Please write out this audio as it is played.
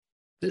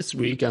This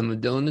week on the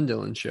Dylan and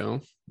Dylan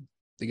Show,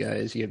 the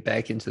guys get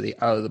back into the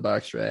out of the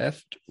box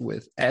draft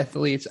with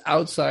athletes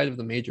outside of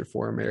the major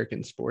four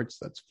American sports.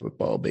 That's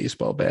football,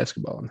 baseball,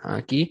 basketball, and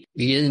hockey.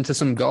 We get into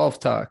some golf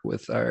talk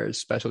with our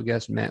special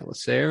guest, Matt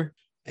Lasser,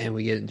 and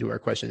we get into our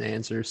question and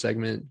answer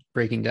segment,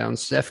 breaking down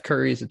Steph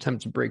Curry's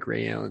attempt to break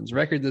Ray Allen's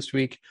record this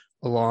week,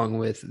 along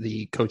with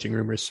the coaching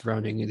rumors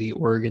surrounding the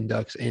Oregon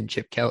Ducks and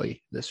Chip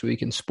Kelly. This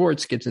week in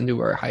sports gets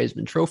into our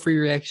Heisman Trophy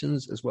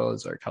reactions, as well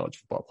as our college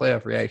football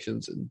playoff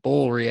reactions and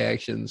bowl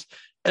reactions,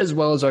 as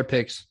well as our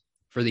picks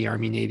for the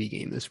Army-Navy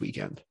game this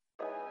weekend.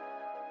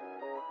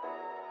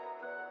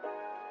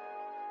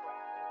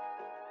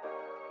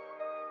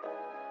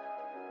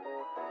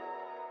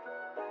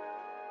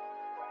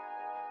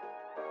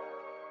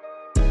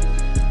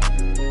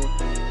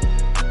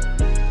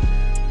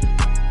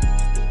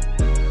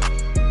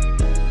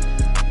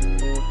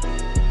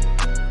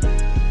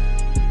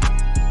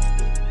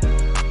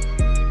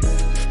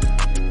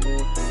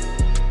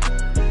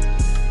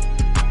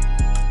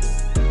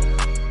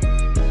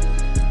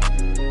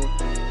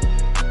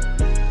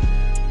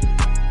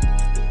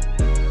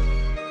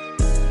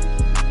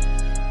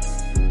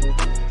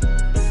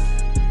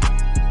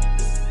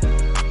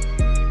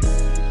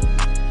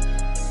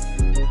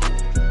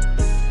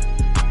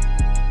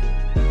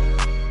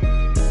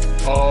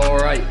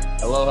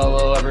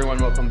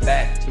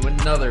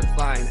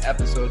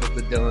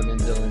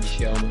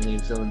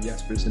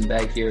 Jesperson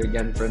back here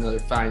again for another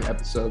fine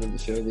episode of the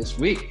show this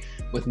week.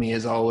 With me,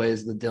 as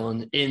always, the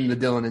Dylan in the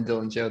Dylan and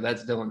Dylan Show.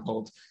 That's Dylan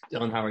Holt.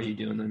 Dylan, how are you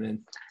doing, my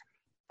man?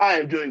 I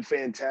am doing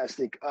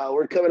fantastic.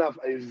 We're coming off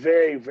a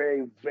very,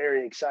 very,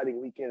 very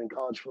exciting weekend in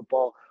college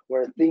football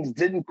where things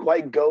didn't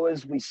quite go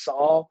as we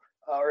saw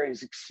or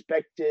as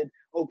expected.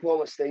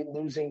 Oklahoma State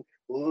losing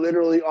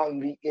literally on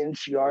the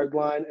inch-yard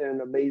line in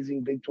an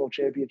amazing Big 12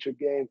 championship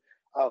game.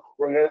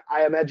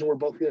 I imagine we're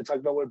both going to talk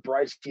about what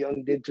Bryce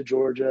Young did to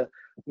Georgia.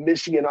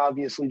 Michigan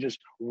obviously just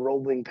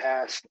rolling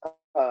past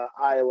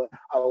Iowa.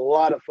 A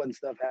lot of fun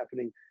stuff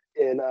happening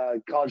in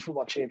college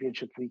football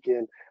championship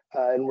weekend.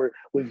 And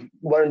we've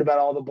learned about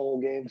all the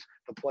bowl games,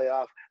 the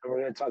playoff, and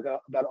we're going to talk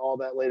about all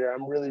that later.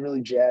 I'm really,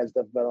 really jazzed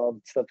up about all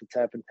the stuff that's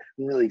happened.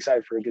 I'm really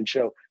excited for a good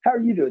show. How are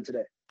you doing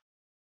today?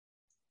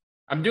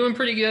 I'm doing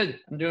pretty good.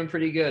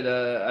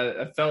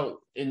 I felt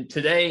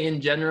today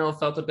in general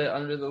felt a bit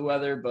under the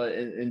weather, but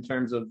in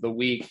terms of the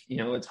week,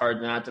 it's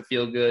hard not to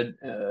feel good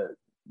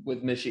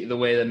with Michigan, the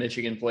way that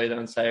Michigan played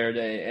on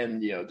Saturday,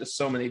 and just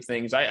so many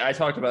things. I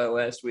talked about it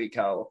last week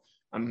how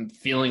I'm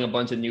feeling a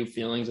bunch of new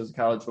feelings as a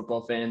college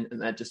football fan,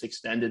 and that just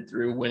extended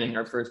through winning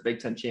our first Big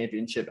Ten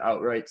championship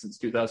outright since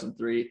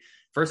 2003.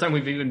 First time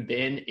we've even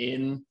been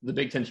in the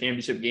Big Ten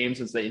championship game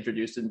since they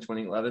introduced it in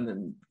 2011,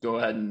 and go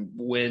ahead and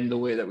win the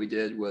way that we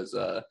did was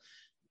a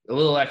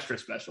little extra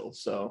special.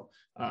 So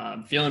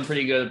I'm feeling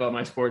pretty good about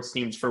my sports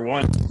teams for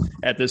once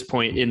at this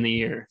point in the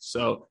year.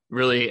 So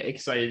really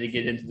excited to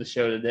get into the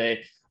show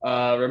today.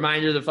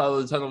 Reminder to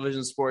follow the Tunnel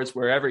Vision Sports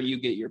wherever you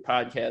get your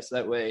podcasts.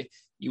 That way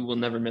you will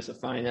never miss a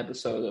fine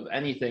episode of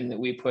anything that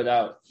we put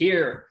out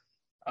here.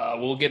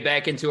 We'll get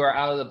back into our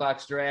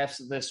out-of-the-box drafts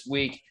this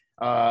week.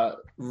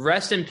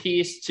 Rest in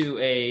peace to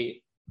a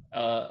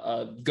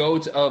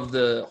goat of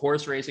the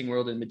horse racing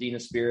world in Medina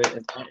Spirit,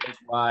 and that is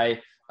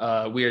why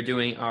we are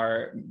doing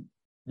our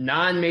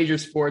non-major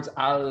sports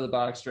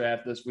out-of-the-box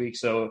draft this week.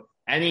 So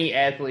any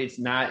athletes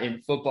not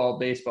in football,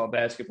 baseball,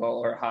 basketball,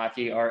 or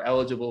hockey are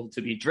eligible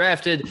to be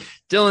drafted.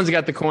 Dylan's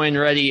got the coin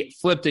ready,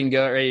 flipped and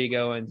ready to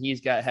go, and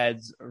he's got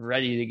heads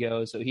ready to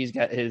go. So he's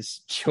got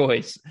his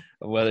choice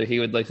of whether he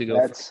would like to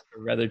go first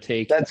or rather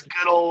take. That's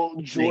good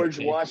old George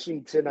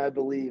Washington, I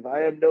believe.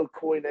 I am no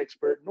coin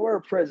expert nor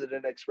a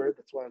president expert.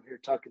 That's why I'm here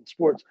talking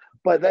sports.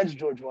 But that's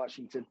George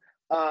Washington.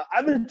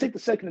 I'm going to take the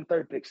second and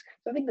third picks.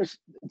 I think it's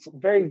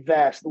very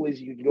vast the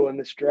ways you can go in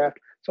this draft.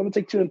 So I'm going to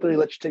take 2 and 3.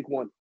 Let you take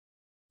 1.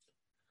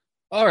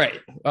 All right.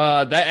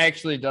 That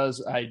actually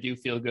does. I do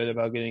feel good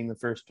about getting the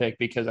first pick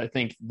because I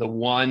think the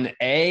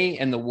 1A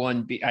and the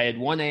 1B, I had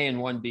 1A and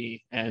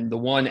 1B, and the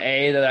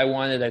 1A that I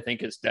wanted, I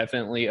think is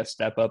definitely a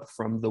step up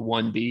from the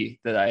 1B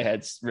that I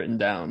had written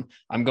down.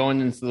 I'm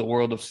going into the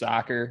world of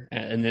soccer,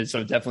 and it's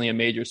definitely a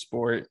major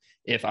sport.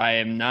 If I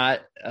am not,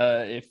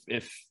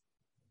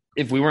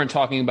 if we weren't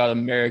talking about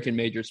American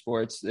major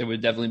sports, it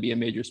would definitely be a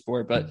major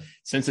sport. But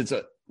since it's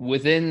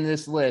within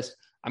this list,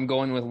 I'm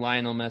going with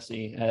Lionel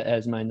Messi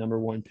as my number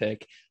 1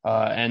 pick.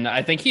 And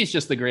I think he's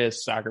just the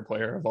greatest soccer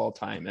player of all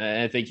time.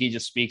 And I think he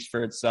just speaks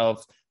for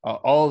itself.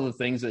 All of the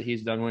things that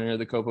he's done, winner of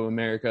the Copa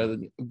America,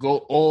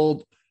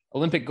 the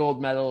Olympic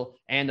gold medal,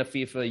 and a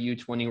FIFA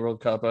U20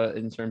 World Cup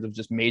in terms of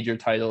just major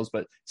titles,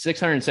 but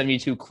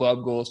 672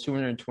 club goals,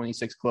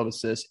 226 club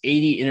assists,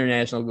 80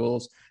 international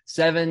goals,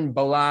 7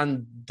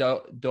 Ballon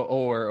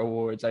d'Or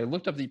awards. I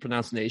looked up the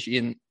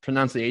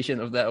pronunciation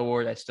of that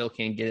award. I still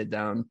can't get it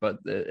down, but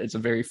it's a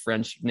very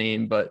French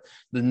name. But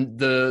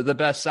the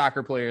best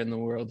soccer player in the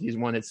world. He's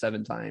won it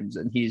 7 times,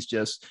 and he's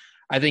just,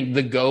 I think,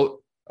 the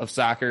GOAT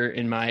soccer,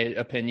 in my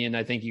opinion.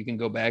 I think you can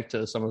go back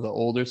to some of the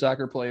older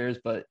soccer players,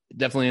 but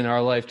definitely in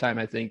our lifetime,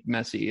 I think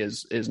Messi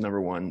is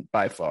number one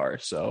by far.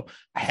 So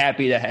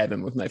happy to have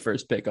him with my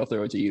first pick. I'll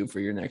throw it to you for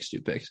your next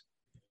two picks.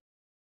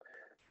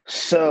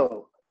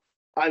 So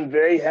I'm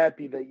very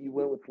happy that you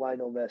went with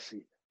Lionel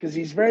Messi because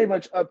he's very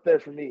much up there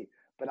for me.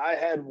 But I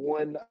had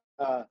one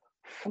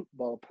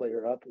football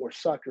player up, or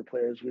soccer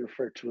player as we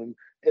refer to him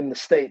in the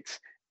States,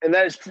 and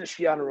that is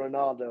Cristiano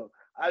Ronaldo.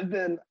 I've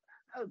been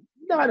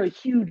not a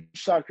huge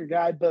soccer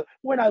guy, but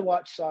when I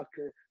watch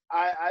soccer,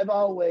 I've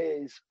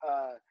always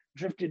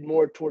drifted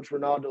more towards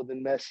Ronaldo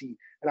than Messi.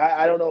 And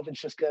I don't know if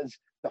it's just because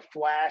the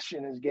flash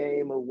in his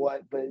game or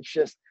what, but it's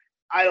just,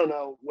 I don't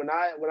know. When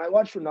I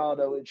watch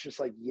Ronaldo, it's just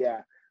like,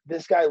 yeah,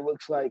 this guy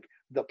looks like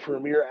the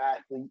premier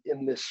athlete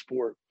in this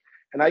sport.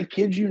 And I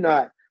kid you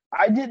not,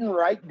 I didn't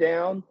write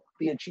down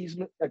the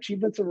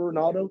achievements of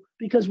Ronaldo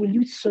because when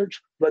you search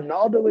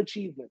Ronaldo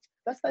achievements,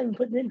 that's not even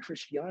putting in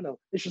Cristiano.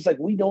 It's just like,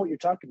 we know what you're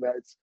talking about.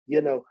 It's,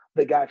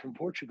 the guy from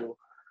Portugal.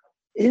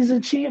 His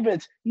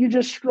achievements, you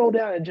just scroll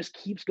down and it just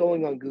keeps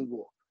going on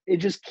Google. It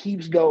just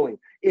keeps going.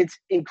 It's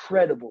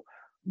incredible.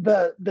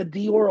 The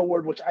Dior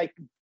award, which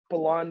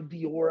Ballon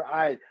d'Or,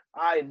 I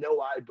know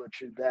I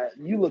butchered that.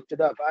 You looked it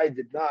up. I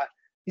did not.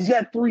 He's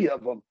got 3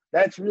 of them.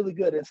 That's really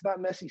good. It's not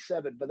Messi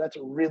 7, but that's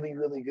really,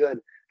 really good.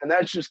 And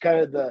that's just kind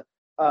of the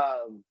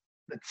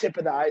tip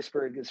of the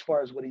iceberg as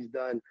far as what he's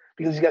done,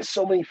 because he's got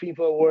so many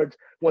FIFA awards,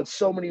 won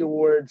so many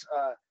awards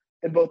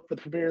in both the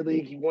Premier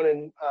League. He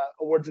won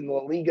awards in La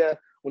Liga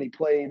when he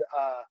played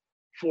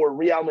for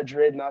Real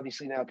Madrid, and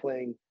obviously now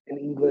playing in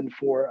England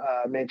for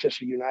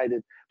Manchester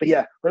United. But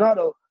yeah,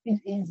 Ronaldo,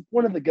 he's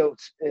one of the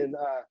GOATs in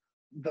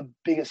the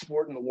biggest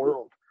sport in the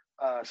world.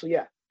 So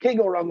yeah, can't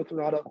go wrong with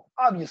Ronaldo.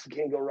 Obviously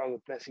can't go wrong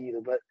with Messi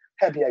either, but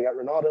happy I got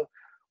Ronaldo.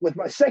 With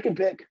my second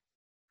pick,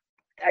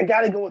 I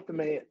got to go with the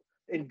man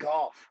in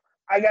golf.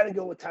 I got to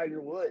go with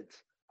Tiger Woods.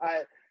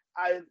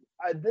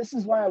 This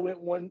is why I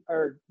went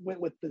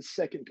with the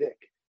second pick,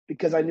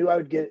 because I knew I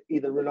would get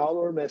either Ronaldo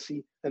or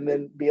Messi, and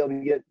then be able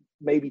to get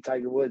maybe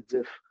Tiger Woods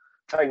if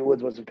Tiger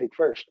Woods wasn't picked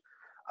first.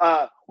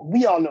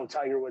 We all know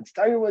Tiger Woods.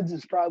 Tiger Woods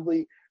is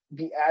probably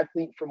the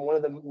athlete from one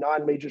of the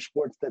non-major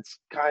sports that's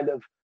kind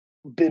of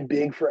been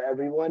big for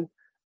everyone.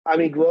 I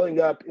mean, growing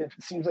up, it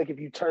seems like if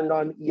you turned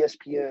on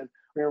ESPN or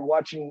you're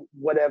watching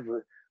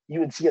whatever, you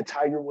would see a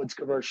Tiger Woods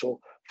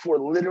commercial for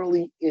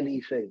literally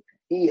anything.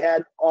 He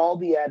had all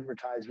the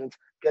advertisements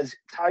because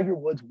Tiger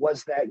Woods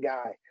was that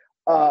guy.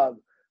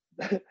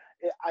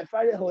 I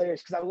find it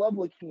hilarious because I love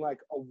looking like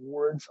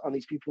awards on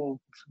these people's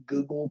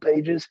Google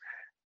pages,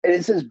 and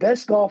it says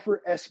Best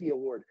Golfer ESPY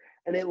Award,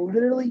 and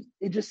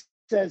it just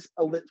says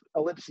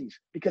ellipses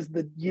because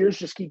the years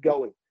just keep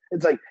going.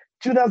 It's like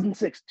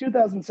 2006,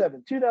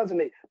 2007,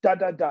 2008, ...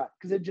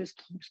 because it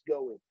just keeps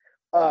going.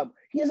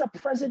 He has a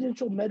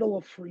Presidential Medal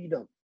of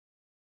Freedom.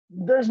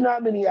 There's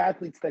not many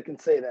athletes that can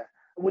say that.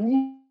 When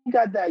you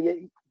got that,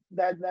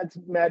 that's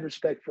mad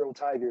respect for old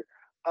Tiger.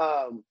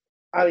 I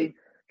mean,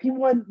 he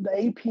won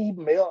the AP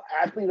Male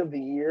Athlete of the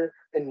Year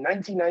in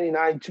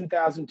 1999,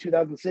 2000,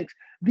 2006.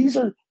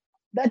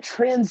 That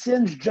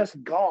transcends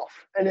just golf.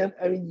 And then,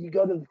 I mean, you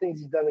go to the things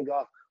he's done in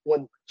golf,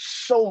 won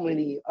so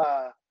many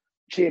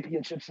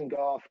championships in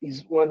golf.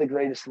 He's one of the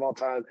greatest of all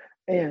time.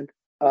 And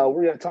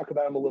we're going to talk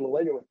about him a little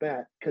later with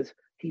Matt, because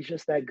he's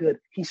just that good.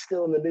 He's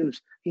still in the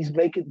news. He's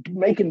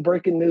making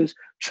breaking news.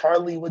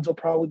 Charlie Woods will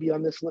probably be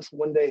on this list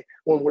one day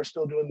when we're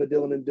still doing the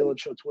Dylan and Dylan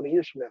show 20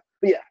 years from now.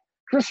 But yeah,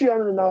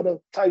 Cristiano Ronaldo,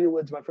 Tiger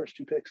Woods, my first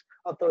 2 picks.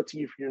 I'll throw it to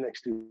you for your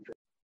next 2 picks.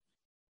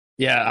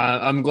 Yeah,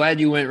 I'm glad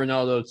you went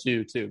Ronaldo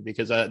too,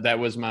 because that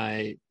was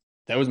my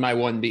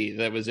 1B.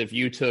 That was, if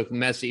you took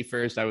Messi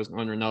first, I was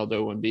on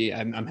Ronaldo 1B.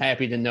 I'm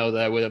happy to know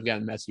that I would have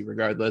gotten Messi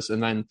regardless.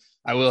 And then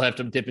I will have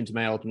to dip into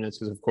my alternates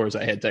because, of course,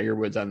 I had Tiger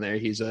Woods on there.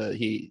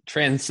 He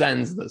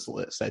transcends this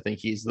list. I think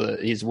he's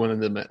one of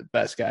the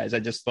best guys. I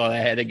just thought I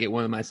had to get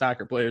one of my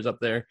soccer players up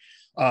there.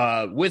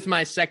 With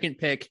my second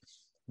pick,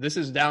 this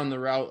is down the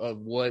route of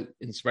what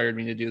inspired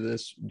me to do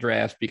this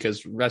draft,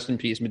 because rest in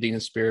peace, Medina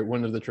Spirit,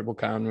 one of the Triple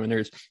Crown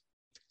winners.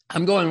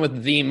 I'm going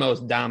with the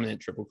most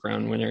dominant Triple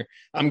Crown winner.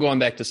 I'm going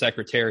back to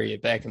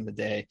Secretariat back in the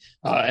day,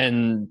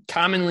 and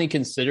commonly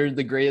considered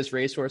the greatest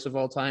racehorse of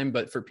all time.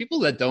 But for people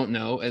that don't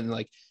know, and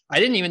like, I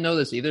didn't even know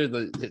this either,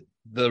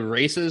 the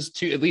races,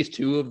 at least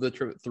 2 of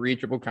the 3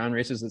 Triple Crown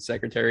races that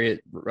Secretariat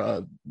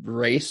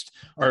raced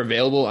are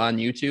available on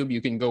YouTube.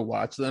 You can go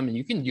watch them, and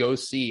you can go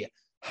see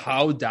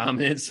how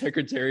dominant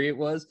Secretariat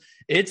was.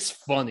 It's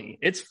funny.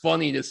 It's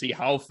funny to see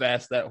how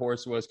fast that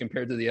horse was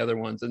compared to the other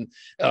ones. And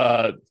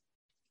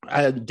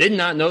I did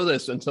not know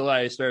this until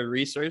I started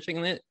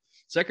researching it.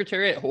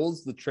 Secretariat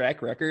holds the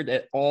track record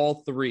at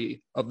all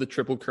 3 of the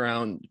Triple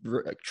Crown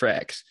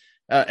tracks.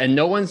 And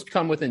no one's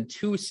come within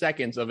 2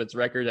 seconds of its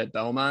record at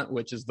Belmont,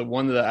 which is the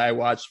one that I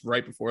watched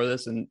right before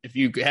this. And if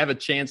you have a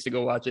chance to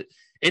go watch it,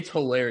 it's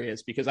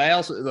hilarious, because I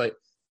also like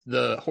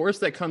the horse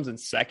that comes in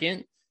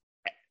second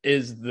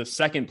is the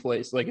second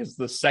place, like it's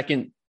the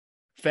second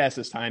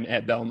fastest time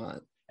at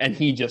Belmont. And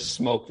he just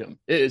smoked him.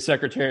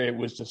 Secretariat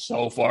was just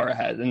so far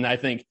ahead. And I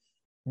think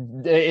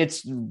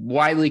It's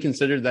widely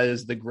considered that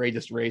is the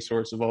greatest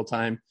racehorse of all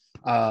time.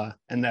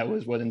 And that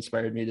was what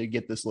inspired me to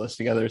get this list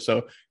together.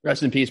 So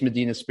rest in peace,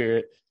 Medina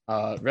Spirit.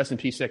 Rest in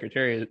peace,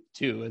 Secretariat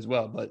too, as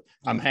well. But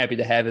I'm happy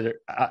to have it.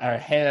 I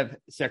have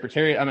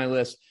Secretariat on my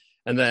list.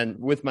 And then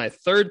with my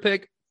third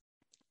pick,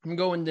 I'm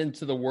going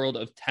into the world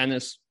of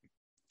tennis.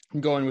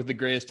 I'm going with the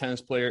greatest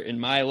tennis player in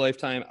my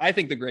lifetime. I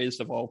think the greatest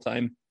of all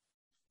time,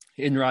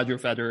 in Roger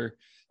Federer.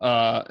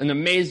 An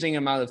amazing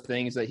amount of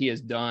things that he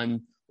has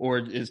done or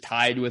is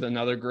tied with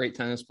another great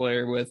tennis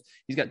player with.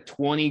 He's got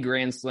 20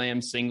 Grand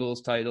Slam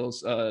singles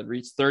titles,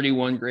 reached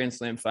 31 Grand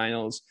Slam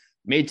finals,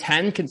 made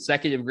 10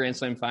 consecutive Grand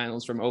Slam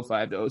finals from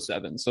 05 to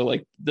 07. So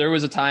like there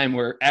was a time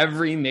where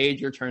every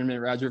major tournament,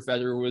 Roger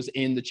Federer was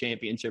in the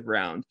championship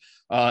round.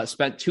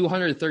 Spent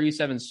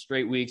 237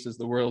 straight weeks as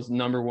the world's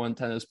number one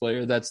tennis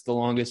player. That's the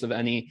longest of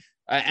any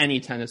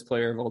tennis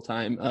player of all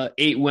time.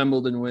 8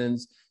 Wimbledon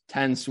wins,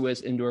 10 Swiss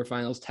indoor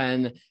finals,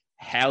 10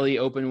 Halle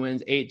Open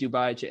wins, 8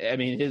 Dubai. I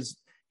mean,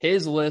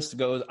 his list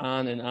goes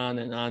on and on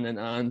and on and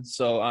on.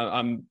 So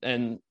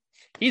and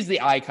he's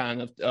the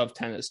icon of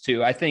tennis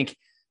too. I think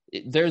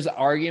there's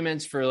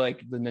arguments for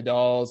like the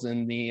Nadals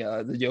and the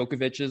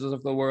Djokovic's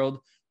of the world.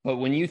 But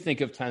when you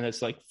think of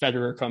tennis, like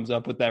Federer comes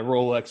up with that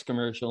Rolex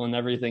commercial and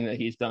everything that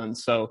he's done.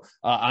 So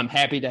I'm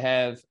happy to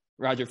have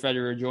Roger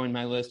Federer join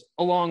my list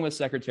along with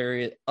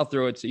Secretariat. I'll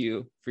throw it to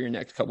you for your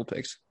next couple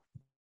picks.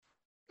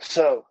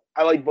 So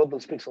I like both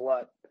those picks a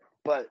lot,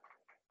 but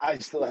I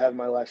still have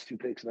my last 2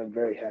 picks, and I'm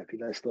very happy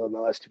that I still have my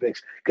last 2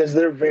 picks because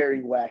they're very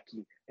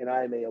wacky, and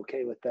I am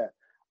okay with that.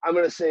 I'm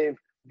going to save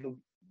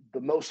the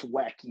most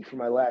wacky for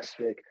my last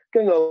pick.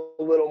 Going to go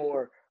a little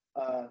more,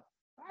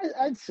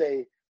 I'd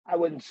say, I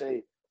wouldn't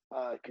say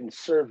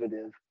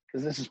conservative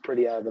because this is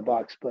pretty out of the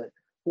box, but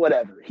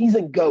whatever. He's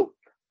a GOAT.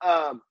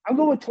 I'm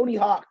going with Tony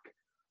Hawk.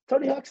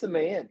 Tony Hawk's the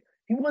man.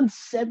 He won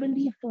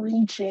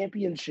 73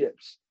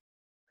 championships.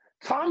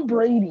 Tom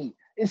Brady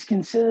is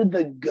considered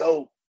the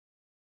GOAT.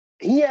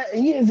 He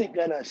isn't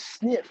going to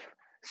sniff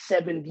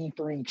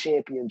 73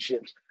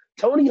 championships.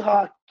 Tony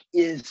Hawk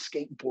is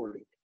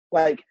skateboarding.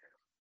 Like,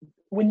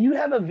 when you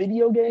have a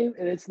video game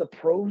and it's the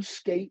pro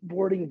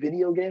skateboarding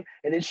video game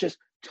and it's just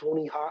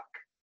Tony Hawk,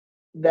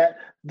 that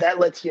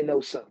lets you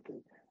know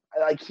something.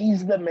 Like,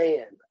 he's the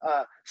man.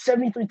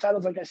 73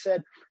 titles, like I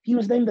said. He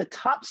was named the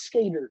top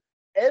skater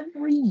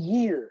every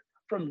year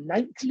from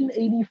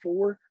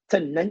 1984 to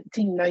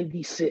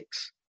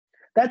 1996.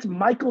 That's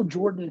Michael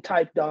Jordan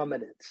type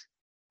dominance.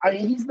 I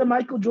mean, he's the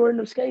Michael Jordan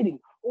of skating,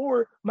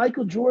 or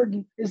Michael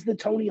Jordan is the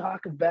Tony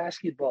Hawk of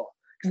basketball.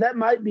 Because that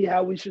might be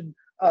how we should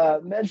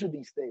measure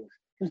these things.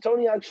 Because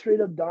Tony Hawk's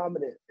straight up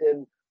dominant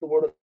in the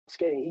world of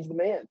skating. He's the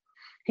man.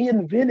 He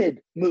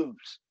invented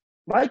moves.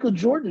 Michael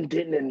Jordan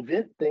didn't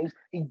invent things.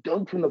 He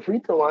dunked from the free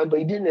throw line, but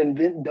he didn't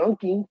invent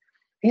dunking.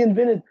 He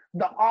invented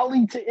the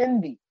ollie to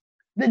Indy,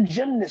 the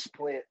gymnast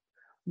plant,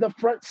 the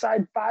front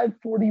side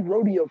 540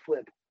 rodeo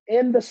flip,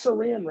 and the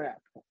saran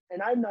wrap.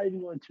 And I'm not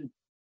even going to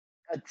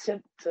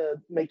attempt to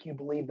make you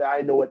believe that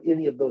I know what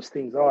any of those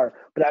things are,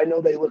 but I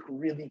know they look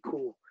really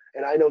cool.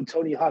 And I know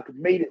Tony Hawk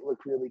made it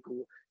look really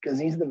cool because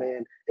he's the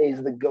man and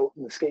he's the GOAT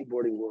in the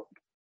skateboarding world.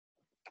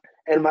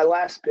 And my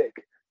last pick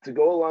to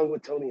go along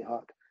with Tony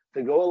Hawk,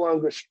 to go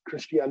along with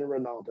Cristiano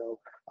Ronaldo,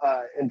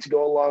 and to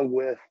go along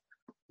with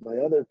my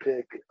other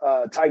pick,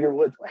 Tiger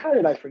Woods. How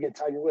did I forget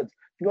Tiger Woods?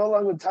 To go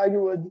along with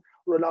Tiger Woods,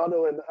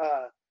 Ronaldo,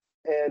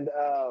 and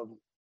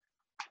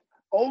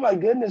oh my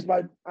goodness,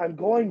 I'm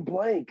going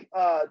blank.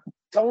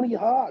 Tony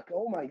Hawk.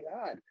 Oh my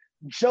God.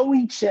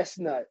 Joey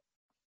Chestnut,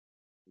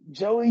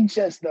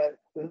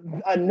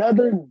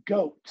 another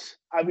GOAT.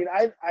 I mean,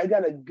 I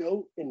got a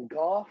GOAT in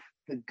golf,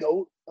 the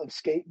GOAT of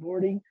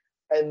skateboarding,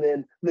 and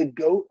then the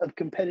GOAT of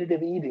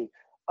competitive eating.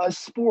 A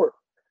sport.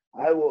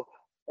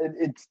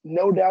 It's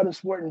no doubt a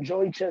sport, and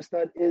Joey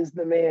Chestnut is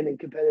the man in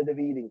competitive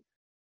eating.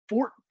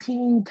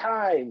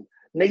 14-time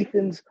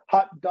Nathan's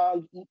hot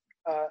dog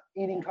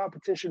eating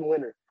competition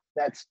winner.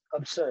 That's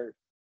absurd.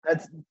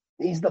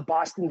 He's the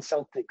Boston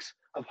Celtics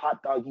of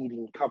hot dog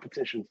eating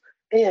competitions.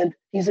 And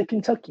he's a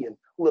Kentuckian,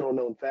 little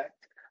known fact.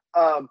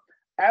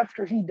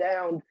 After he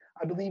downed,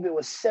 I believe it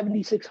was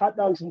 76 hot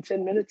dogs in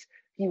 10 minutes,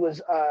 he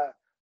was,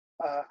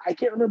 I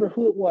can't remember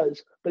who it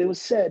was, but it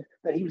was said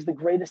that he was the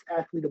greatest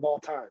athlete of all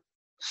time.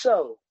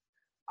 So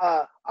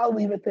I'll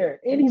leave it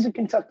there. And he's a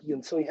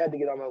Kentuckian, so he had to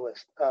get on my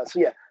list. So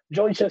yeah,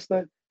 Joey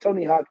Chestnut,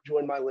 Tony Hawk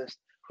joined my list.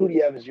 Who do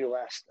you have as your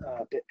last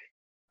pick?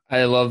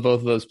 I love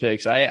both of those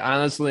picks. I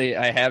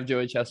have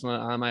Joey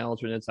Chestnut on my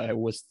alternates. I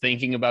was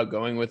thinking about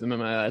going with him in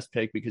my last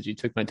pick because you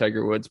took my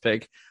Tiger Woods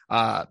pick.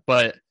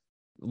 But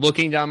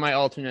looking down my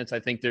alternates, I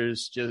think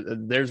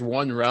there's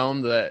one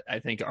realm that I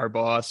think our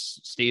boss,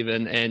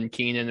 Steven and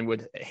Keenan,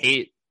 would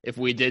hate if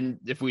we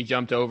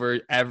jumped over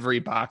every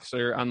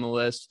boxer on the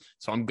list.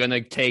 So I'm going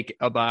to take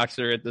a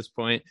boxer at this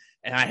point.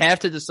 And I have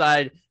to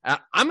decide.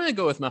 I'm going to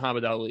go with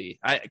Muhammad Ali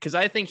because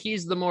I think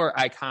he's the more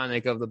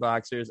iconic of the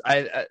boxers.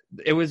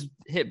 It was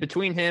hit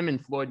between him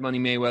and Floyd Money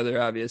Mayweather,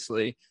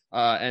 obviously.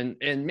 And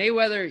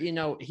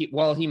Mayweather,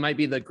 while he might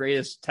be the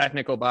greatest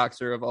technical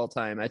boxer of all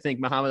time, I think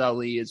Muhammad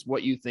Ali is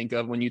what you think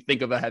of when you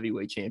think of a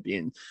heavyweight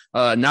champion.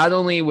 Not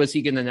only was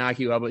he going to knock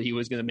you out, but he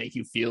was going to make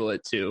you feel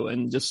it too.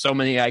 And just so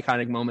many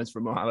iconic moments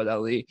for Muhammad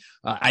Ali.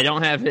 I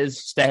don't have his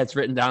stats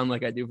written down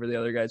like I do for the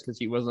other guys because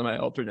he wasn't my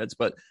alternates,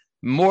 but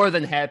more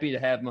than happy to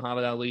have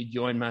Muhammad Ali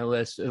join my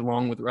list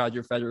along with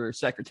Roger Federer,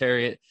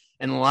 Secretariat,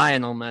 and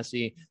Lionel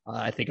Messi.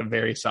 I think a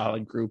very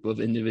solid group of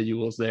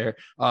individuals there.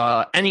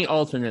 Any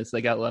alternates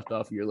that got left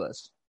off your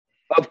list?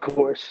 Of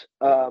course.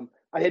 I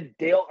had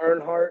Dale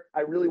Earnhardt.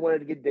 I really wanted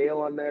to get Dale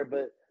on there,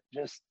 but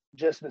just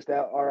missed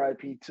out.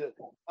 RIP to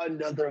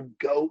another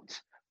GOAT.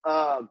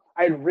 I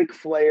had Ric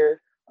Flair,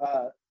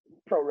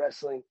 pro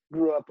wrestling,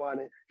 grew up on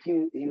it.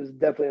 He was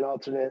definitely an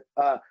alternate.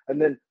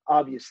 And then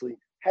obviously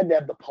had to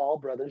have the Paul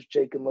brothers,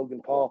 Jake and Logan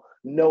Paul,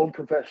 known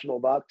professional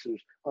boxers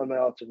on my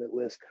alternate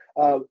list.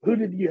 Who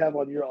did you have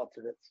on your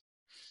alternates?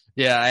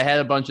 Yeah, I had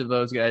a bunch of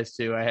those guys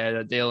too. I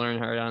had Dale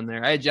Earnhardt on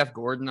there. I had Jeff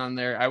Gordon on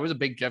there. I was a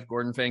big Jeff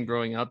Gordon fan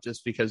growing up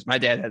just because my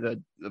dad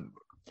had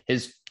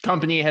his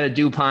company had a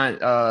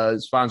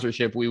DuPont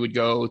sponsorship. We would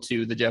go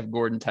to the Jeff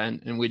Gordon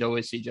tent and we'd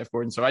always see Jeff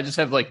Gordon. So I just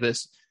have like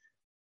this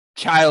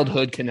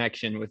childhood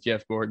connection with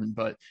Jeff Gordon.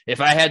 But if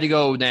I had to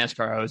go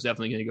NASCAR, I was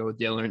definitely going to go with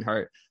Dale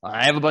Earnhardt.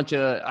 I have a bunch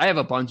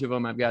of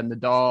them. I've got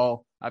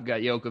Nadal, I've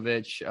got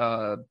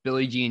Djokovic,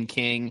 Billie Jean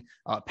King,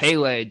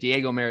 Pele,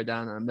 Diego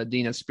Maradona,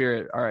 Medina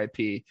Spirit,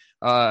 RIP.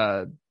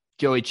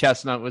 Joey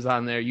Chestnut was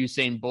on there,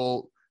 Usain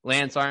Bolt,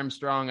 Lance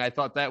Armstrong. I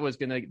thought that was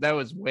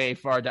way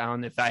far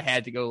down. If I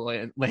had to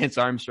go Lance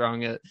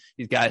Armstrong,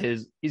 he's got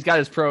his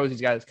pros,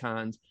 he's got his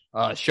cons.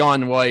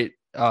 Shaun White,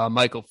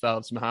 Michael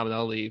Phelps, Muhammad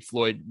Ali,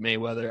 Floyd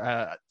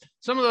Mayweather.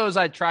 Some of those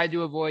I tried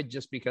to avoid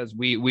just because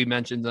we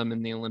mentioned them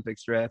in the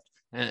Olympics draft,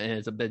 and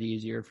it's a bit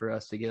easier for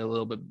us to get a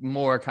little bit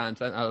more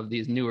content out of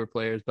these newer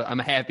players. But I'm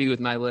happy with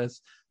my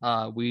list.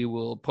 We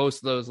will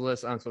post those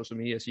lists on social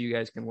media so you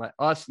guys can let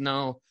us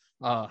know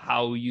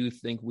how you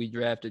think we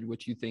drafted,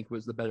 what you think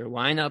was the better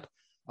lineup.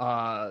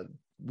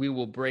 We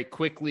will break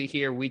quickly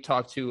here. We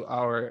talked to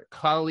our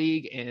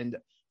colleague and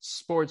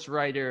sports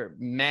writer,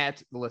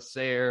 Matt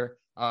Lasser,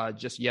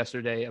 just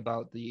yesterday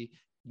about the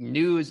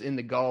news in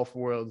the golf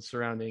world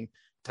surrounding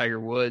Tiger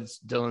Woods,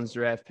 Dylan's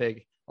draft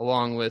pick,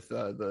 along with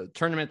the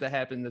tournament that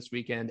happened this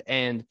weekend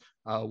and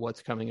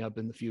what's coming up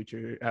in the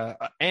future,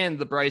 and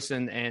the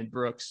Bryson and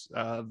Brooks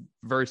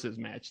versus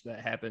match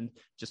that happened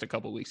just a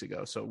couple weeks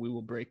ago. So we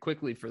will break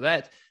quickly for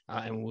that,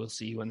 and we'll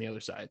see you on the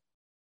other side.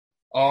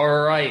 All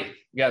right.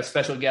 We got a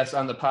special guest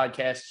on the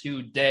podcast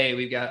today.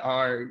 We've got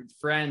our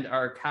friend,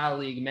 our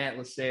colleague, Matt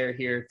Lasser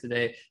here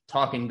today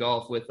talking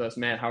golf with us.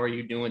 Matt, how are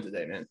you doing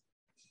today, man?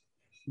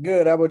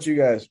 Good. How about you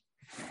guys?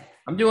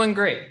 I'm doing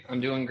great.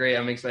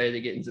 I'm excited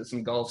to get into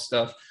some golf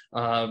stuff.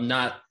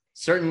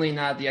 Certainly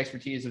not the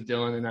expertise of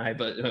Dylan and I,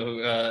 but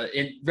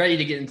ready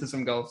to get into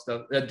some golf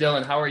stuff.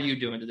 Dylan, how are you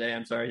doing today?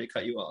 I'm sorry to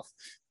cut you off.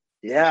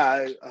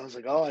 Yeah, I was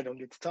like, I don't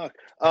get to talk.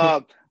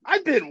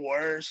 I've been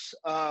worse.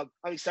 I'm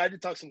excited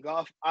to talk some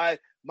golf.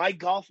 My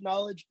golf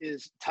knowledge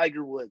is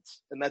Tiger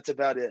Woods, and that's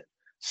about it.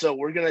 So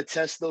we're going to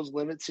test those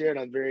limits here, and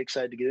I'm very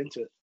excited to get into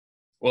it.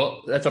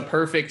 Well, that's a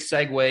perfect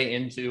segue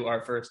into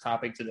our first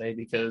topic today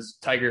because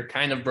Tiger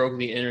kind of broke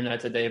the internet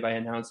today by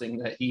announcing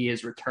that he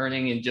is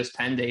returning in just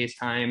 10 days'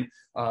 time,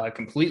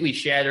 completely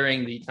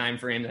shattering the time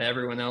frame that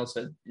everyone else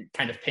had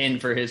kind of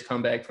pinned for his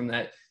comeback from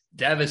that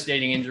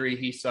devastating injury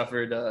he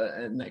suffered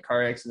in that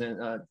car accident.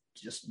 I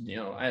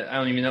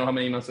don't even know how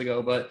many months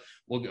ago, but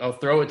I'll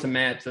throw it to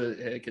Matt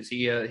because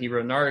he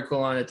wrote an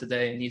article on it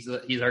today, and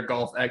he's our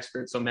golf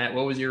expert. So Matt,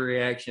 what was your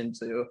reaction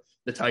to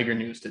the Tiger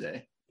news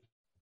today?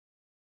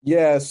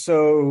 Yeah,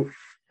 so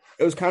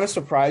it was kind of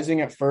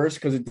surprising at first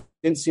because it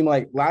didn't seem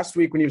like last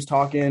week when he was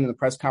talking in the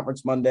press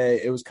conference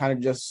Monday, it was kind of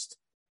just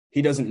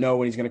he doesn't know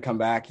when he's going to come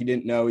back. He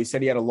didn't know. He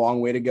said he had a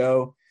long way to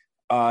go.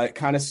 It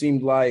kind of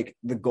seemed like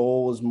the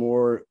goal was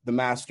more the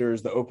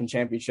Masters, the Open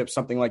Championship,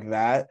 something like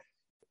that.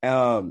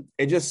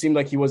 It just seemed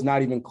like he was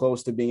not even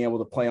close to being able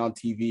to play on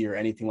TV or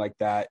anything like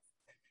that.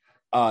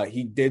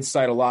 He did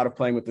cite a lot of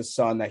playing with his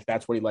son.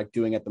 That's what he liked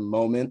doing at the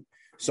moment.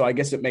 So I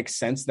guess it makes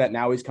sense that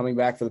now he's coming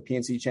back for the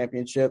PNC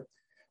Championship.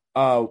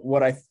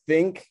 What I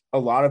think a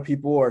lot of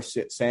people are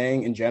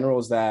saying in general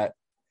is that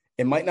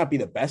it might not be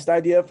the best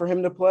idea for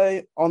him to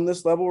play on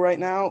this level right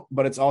now,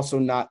 but it's also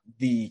not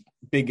the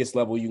biggest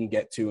level you can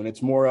get to. And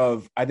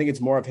I think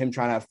it's more of him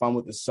trying to have fun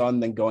with his son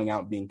than going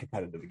out and being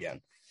competitive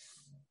again.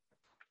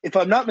 If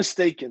I'm not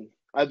mistaken,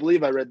 I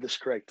believe I read this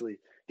correctly.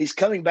 He's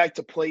coming back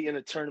to play in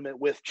a tournament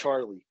with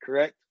Charlie,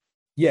 correct?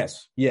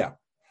 Yes. Yeah.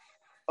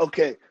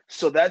 Okay.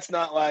 So that's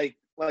not like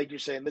you're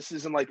saying, this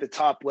isn't like the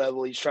top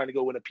level. He's trying to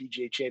go win a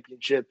PGA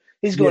championship.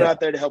 He's going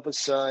out there to help his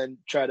son,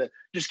 try to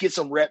just get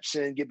some reps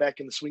in, get back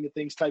in the swing of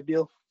things type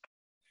deal.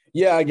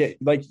 Yeah, I get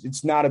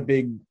it's not a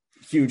big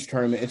huge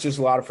tournament. It's just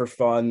a lot of for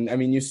fun. I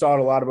mean, you saw it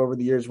a lot of over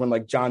the years when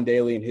like John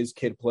Daly and his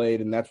kid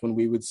played, and that's when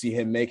we would see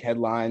him make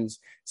headlines.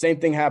 Same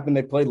thing happened.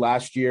 They played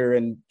last year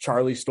and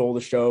Charlie stole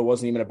the show. It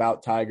wasn't even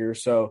about Tiger.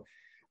 So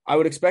I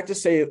would expect to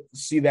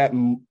see that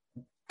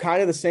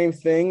kind of the same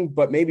thing,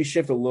 but maybe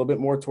shift a little bit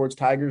more towards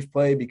Tiger's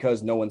play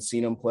because no one's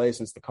seen him play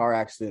since the car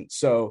accident.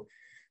 So,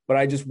 but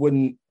I just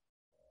wouldn't,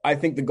 I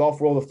think the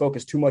golf world will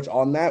focus too much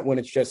on that when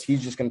it's just,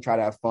 he's just going to try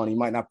to have fun. He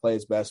might not play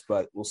his best,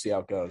 but we'll see how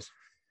it goes.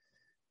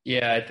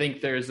 Yeah, I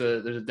think there's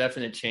a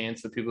definite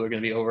chance that people are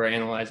going to be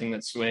overanalyzing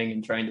that swing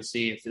and trying to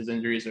see if his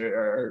injuries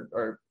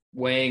are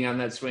weighing on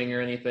that swing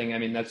or anything. I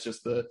mean, that's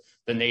just the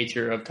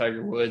nature of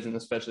Tiger Woods, and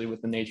especially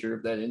with the nature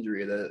of that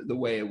injury, the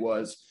way it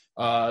was.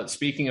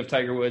 Speaking of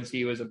Tiger Woods,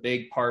 he was a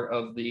big part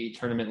of the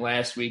tournament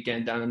last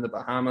weekend down in the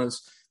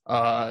Bahamas,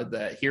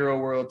 the Hero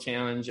World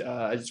Challenge.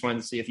 I just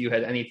wanted to see if you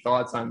had any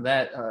thoughts on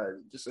that.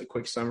 Just a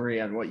quick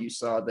summary on what you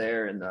saw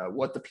there and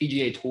what the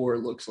PGA Tour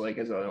looks like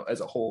as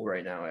a whole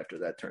right now after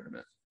that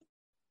tournament.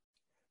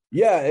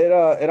 Yeah,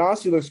 it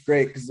honestly looks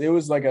great because it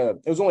was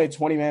only a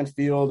 20-man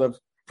field of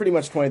pretty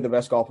much 20 of the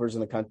best golfers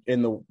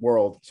in the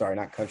world. Sorry,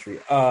 not country.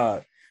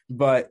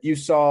 But you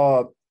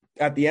saw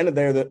at the end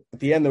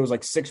there was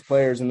like 6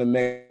 players in the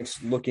mix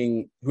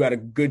who had a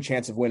good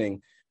chance of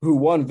winning. Who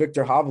won?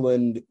 Victor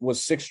Hovland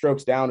was 6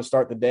 strokes down to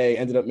start the day,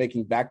 ended up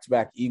making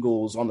back-to-back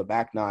eagles on the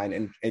back nine,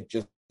 and it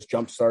just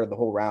jump-started the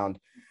whole round.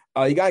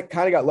 He kind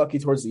of got lucky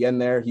towards the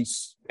end there. He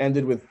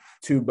ended with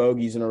 2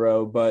 bogeys in a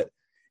row, but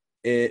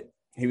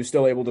he was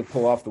still able to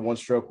pull off the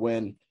 1-stroke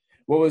win.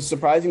 What was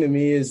surprising to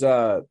me is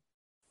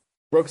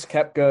Brooks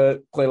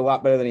Koepka played a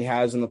lot better than he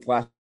has in the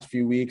last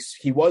few weeks.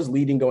 He was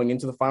leading going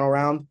into the final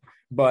round,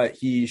 but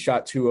he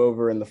shot 2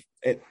 over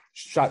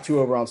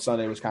on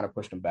Sunday, which kind of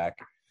pushed him back.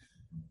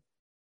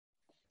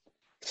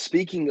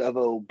 Speaking of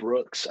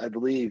Brooks, I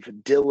believe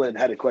Dylan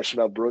had a question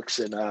about Brooks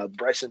and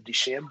Bryson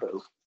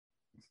DeChambeau.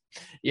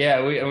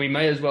 Yeah, we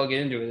might as well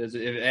get into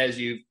it as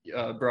you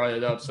brought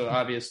it up. So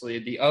obviously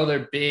the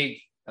other big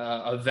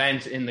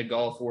event in the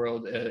golf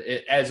world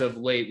as of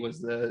late was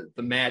the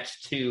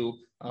match 2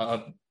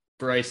 of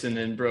Bryson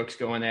and Brooks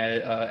going at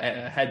it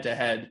head to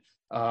head.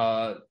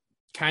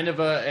 Kind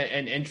of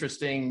an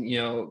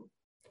interesting,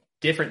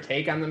 different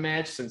take on the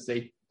match since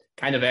they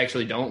kind of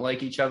actually don't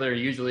like each other.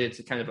 Usually it's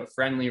a kind of a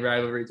friendly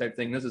rivalry type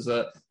thing.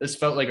 This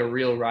felt like a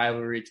real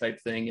rivalry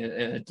type thing and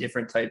a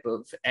different type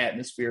of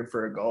atmosphere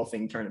for a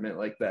golfing tournament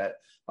like that.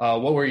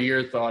 What were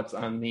your thoughts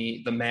on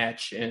the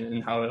match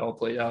and how it all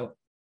played out?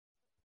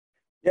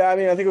 Yeah, I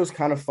mean, I think it was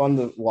kind of fun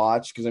to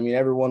watch because, I mean,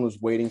 everyone was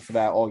waiting for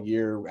that all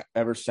year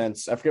ever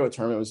since. I forget what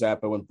tournament it was at,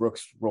 but when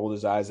Brooks rolled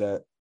his eyes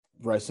at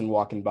Bryson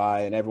walking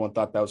by and everyone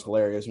thought that was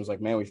hilarious and was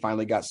like, man, we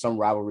finally got some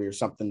rivalry or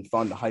something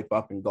fun to hype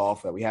up in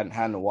golf that we hadn't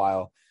had in a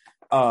while.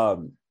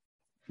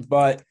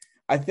 But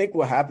I think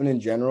what happened in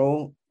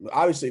general,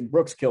 obviously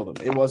Brooks killed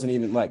him. It wasn't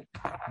even like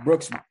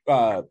Brooks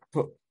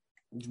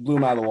blew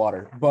him out of the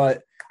water.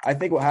 But I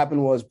think what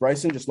happened was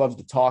Bryson just loves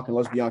to talk and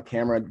loves to be on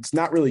camera. It's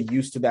not really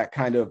used to that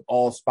kind of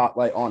all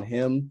spotlight on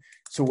him,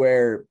 to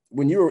where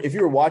if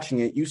you were watching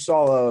it, you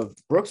saw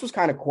Brooks was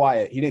kind of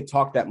quiet. He didn't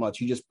talk that much.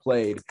 He just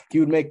played. He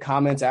would make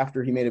comments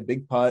after he made a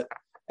big putt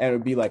and it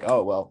would be like,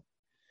 oh, well,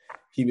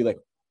 he'd be like,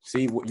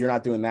 see, you're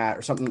not doing that,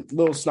 or something a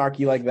little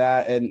snarky like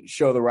that and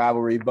show the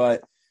rivalry.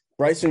 But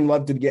Bryson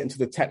loved to get into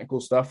the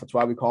technical stuff. That's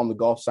why we call him the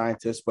golf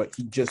scientist, but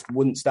he just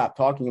wouldn't stop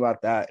talking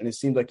about that. And it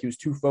seemed like he was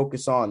too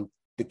focused on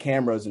the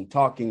cameras and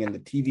talking and the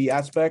TV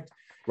aspect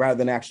rather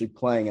than actually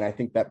playing. And I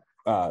think that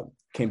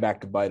came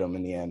back to bite him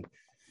in the end.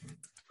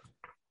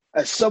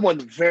 As someone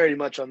very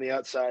much on the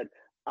outside,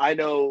 I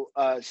know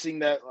seeing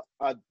that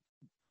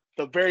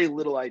the very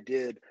little I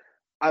did,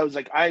 I was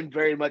like, I'm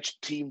very much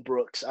Team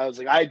Brooks. I was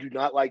like, I do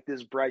not like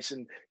this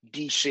Bryson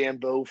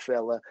DeChambeau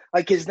fella.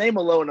 Like his name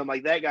alone, I'm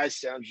like, that guy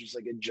sounds just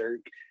like a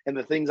jerk. And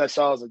the things I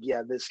saw, I was like,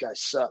 yeah, this guy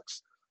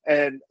sucks.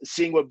 And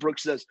seeing what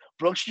Brooks does,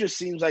 Brooks just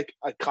seems like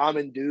a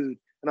common dude.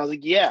 And I was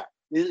like, yeah,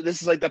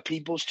 this is like the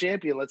people's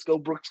champion. Let's go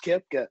Brooks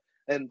Koepka.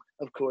 And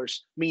of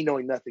course, me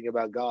knowing nothing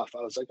about golf,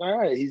 I was like, all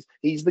right,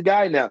 he's the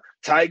guy now.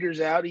 Tiger's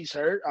out, he's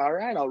hurt. All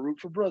right, I'll root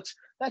for Brooks.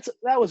 That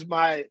was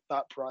my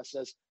thought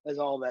process as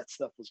all that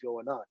stuff was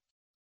going on.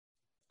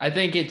 I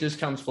think it just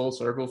comes full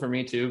circle for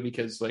me too,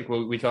 because like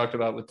what we talked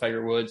about with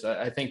Tiger Woods,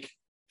 I think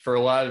for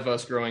a lot of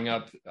us growing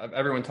up,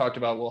 everyone talked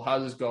about, well, how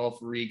does golf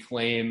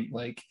reclaim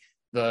like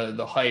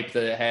the hype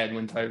that it had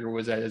when Tiger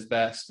was at his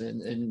best?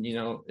 And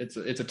it's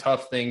a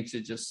tough thing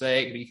to just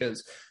say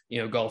because,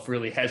 golf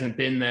really hasn't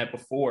been that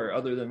before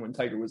other than when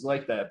Tiger was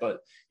like that. But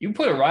you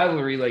put a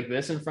rivalry like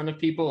this in front of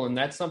people, and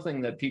that's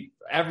something that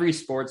every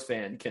sports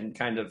fan can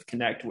kind of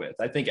connect with.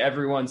 I think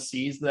everyone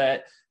sees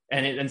that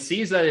and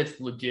sees that it's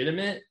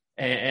legitimate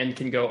and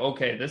can go,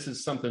 okay, this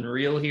is something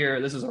real here.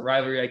 This is a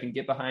rivalry I can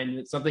get behind.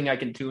 It's something I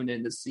can tune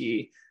in to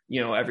see,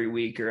 every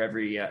week or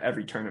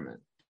every tournament.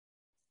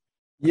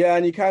 Yeah,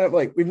 and you kind of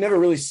like, we've never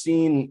really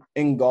seen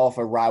in golf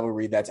a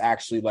rivalry that's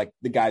actually like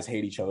the guys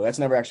hate each other. That's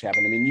never actually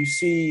happened. I mean, you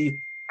see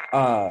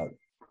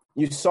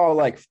you saw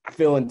like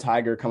Phil and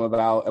Tiger come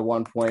about at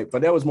one point,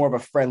 but that was more of a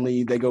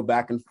friendly. They go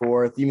back and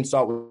forth. You even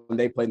saw it when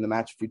they played in the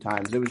match a few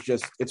times. It was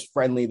just, it's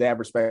friendly. They have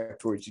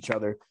respect towards each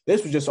other.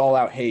 This was just all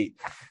out hate,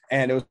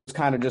 and it was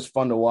kind of just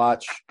fun to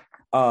watch.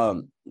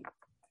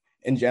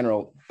 In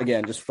general,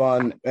 again, just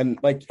fun. And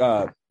like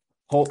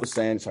Holt was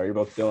saying, sorry, you're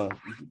both Dylan.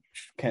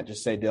 Can't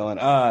just say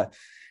Dylan.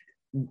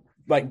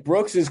 Like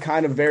Brooks is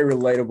kind of very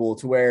relatable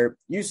to where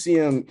you see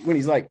him when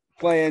he's like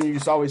playing, you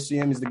just always see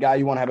him. He's the guy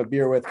you want to have a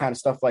beer with, kind of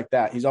stuff like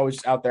that. He's always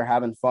just out there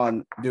having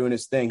fun, doing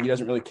his thing. He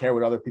doesn't really care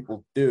what other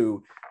people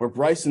do. Where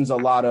Bryson's a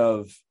lot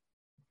of,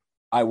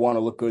 I want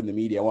to look good in the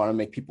media. I want to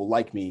make people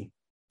like me.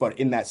 But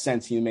in that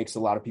sense, he makes a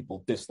lot of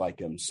people dislike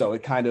him. So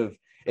it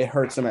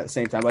hurts him at the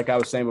same time. Like I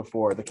was saying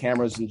before, the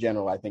cameras in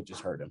general, I think,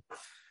 just hurt him.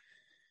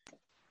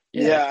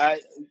 Yeah,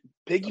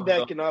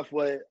 piggybacking off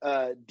what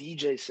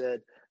DJ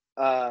said,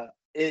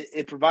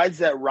 it provides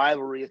that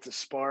rivalry. It's a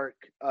spark.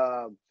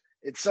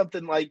 It's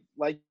something like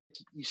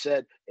you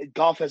said,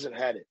 golf hasn't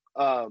had it.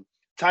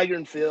 Tiger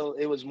and Phil,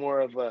 it was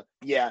more of a,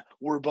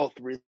 we're both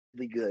really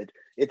good.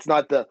 It's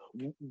not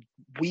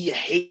we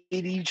hate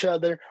each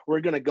other.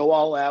 We're going to go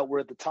all out. We're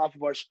at the top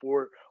of our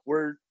sport.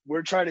 We're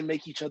trying to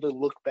make each other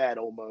look bad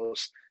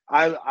almost.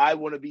 I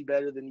want to be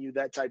better than you,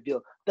 that type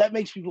deal. That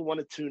makes people want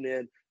to tune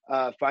in,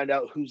 find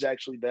out who's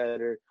actually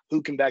better,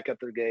 who can back up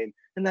their game.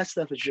 And that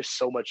stuff is just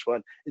so much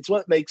fun. It's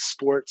what makes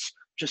sports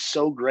just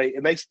so great.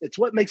 It's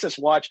what makes us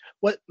watch,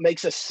 what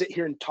makes us sit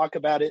here and talk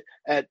about it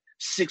at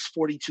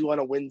 6:42 on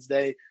a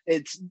Wednesday.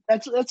 That's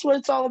what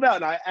it's all about.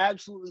 And I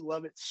absolutely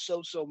love it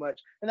so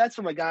much. And that's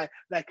from a guy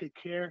that could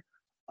care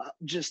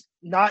just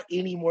not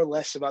any more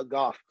less about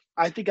golf.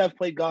 I think I've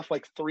played golf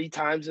like 3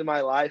 times in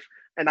my life,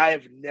 and I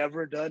have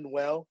never done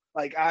well.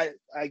 Like I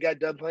got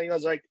done playing, I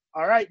was like,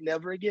 all right,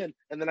 never again.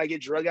 And then I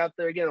get drug out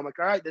there again. I'm like,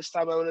 all right, this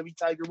time I want to be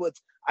Tiger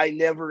Woods. I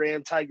never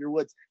am Tiger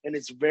Woods, and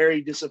it's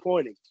very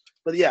disappointing.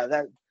 But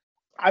yeah,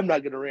 I'm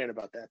not going to rant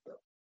about that though.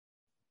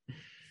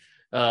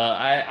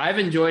 I've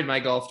enjoyed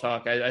my golf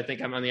talk. I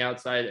think I'm on the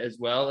outside as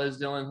well as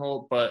Dylan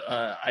Holt, but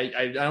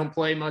I don't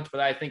play much. But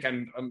I think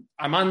I'm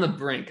on the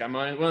brink. I'm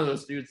one of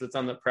those dudes that's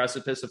on the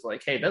precipice of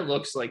like, hey, that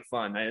looks like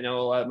fun. I know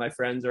a lot of my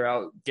friends are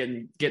out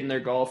getting their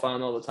golf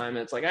on all the time,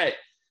 and it's like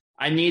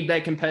I need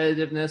that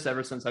competitiveness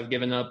ever since I've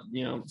given up,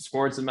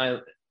 sports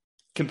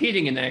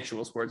competing in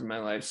actual sports in my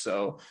life.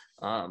 So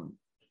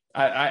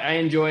I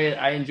enjoy it.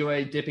 I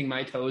enjoy dipping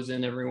my toes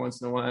in every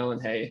once in a while,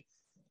 and hey.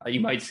 You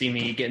might see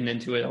me getting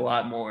into it a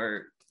lot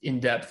more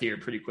in depth here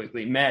pretty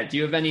quickly. Matt, do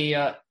you have any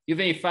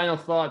final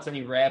thoughts,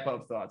 any wrap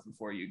up thoughts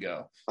before you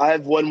go? I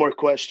have one more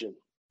question.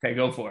 Okay,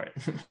 go for it.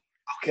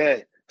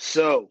 Okay,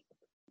 so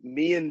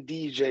me and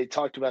DJ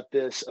talked about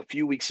this a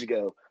few weeks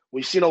ago.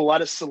 We've seen a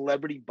lot of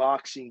celebrity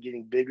boxing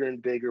getting bigger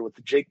and bigger with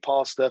the Jake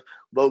Paul stuff,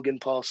 Logan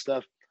Paul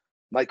stuff.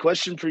 My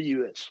question for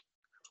you is,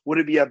 would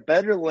it be a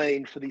better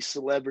lane for these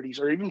celebrities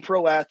or even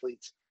pro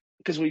athletes?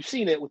 Because we've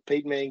seen it with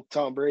Peyton Manning,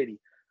 Tom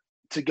Brady,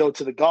 to go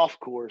to the golf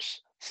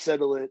course,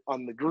 settle it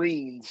on the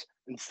greens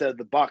instead of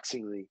the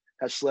boxing ring.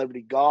 Have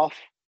celebrity golf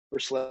or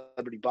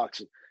celebrity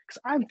boxing?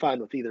 Because I'm fine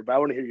with either, but I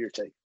want to hear your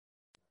take.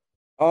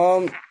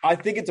 I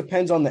think it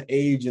depends on the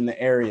age and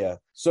the area.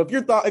 So if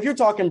you're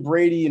talking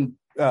Brady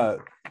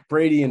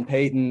and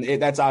Peyton,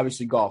 that's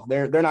obviously golf.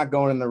 They're not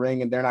going in the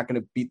ring and they're not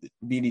going to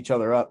beat each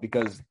other up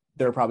because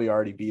they're probably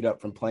already beat up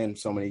from playing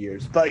so many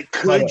years. But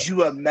could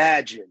you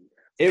imagine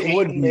Peyton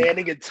would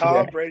Manning and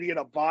Tom Brady in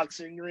a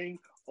boxing ring?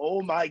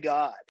 Oh my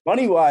God.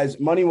 Money wise,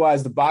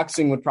 the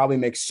boxing would probably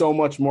make so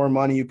much more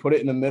money. You put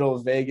it in the middle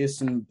of Vegas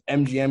and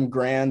MGM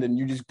Grand and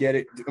you just get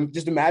it.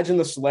 Just imagine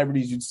the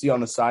celebrities you'd see on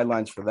the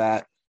sidelines for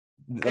that.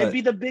 It'd be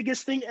the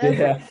biggest thing ever.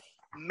 Yeah.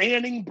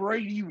 Manning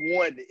Brady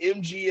won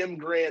MGM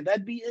Grand.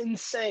 That'd be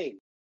insane.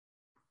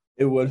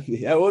 It would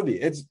be. It would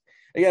be. It's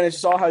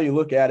just all how you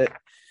look at it.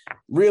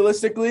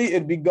 Realistically,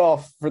 it'd be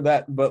golf for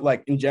that, but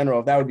like in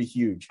general, that would be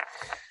huge.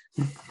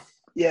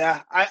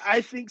 Yeah,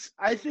 I think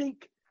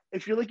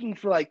if you're looking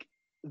for like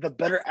the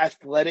better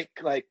athletic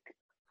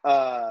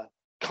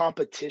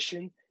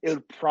competition, it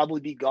would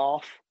probably be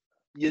golf.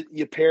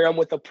 You pair them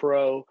with a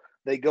pro.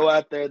 They go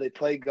out there, they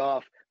play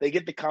golf, they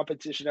get the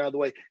competition out of the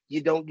way.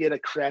 You don't get a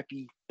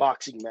crappy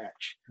boxing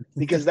match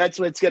because that's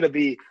what it's going to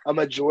be a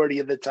majority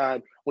of the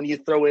time when you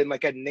throw in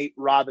like a Nate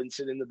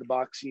Robinson into the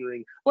boxing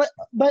ring.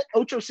 But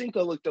Ocho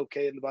Cinco looked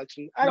okay in the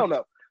boxing. I don't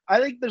know. I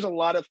think there's a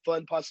lot of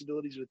fun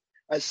possibilities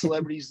as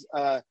celebrities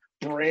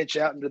branch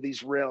out into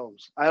these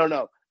realms. I don't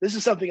know. This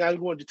is something I'm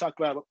going to talk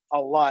about a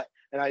lot,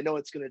 and I know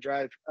it's going to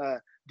drive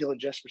Dylan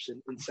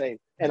Jesperson insane,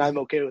 and I'm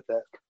okay with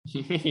that.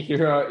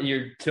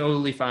 You're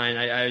totally fine.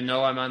 I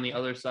know I'm on the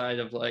other side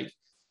of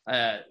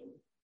at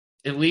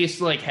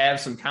least have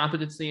some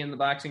competency in the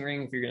boxing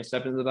ring if you're going to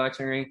step into the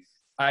boxing ring.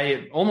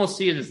 I almost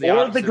see it as the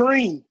opposite. Or the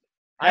green.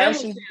 I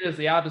almost see it as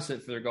the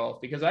opposite for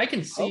golf because I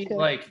can see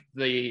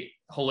the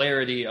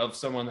hilarity of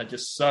someone that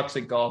just sucks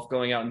at golf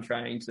going out and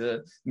trying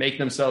to make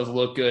themselves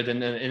look good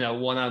and then in a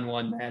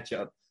one-on-one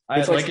matchup.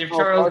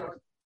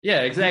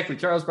 Yeah, exactly.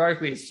 Charles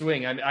Barkley's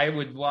swing. I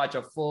would watch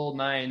a full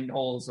 9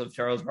 holes of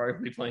Charles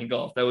Barkley playing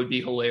golf. That would be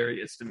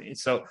hilarious to me.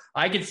 So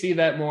I could see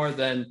that more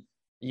than,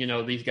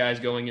 these guys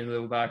going into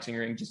the boxing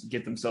ring just to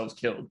get themselves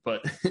killed.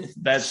 But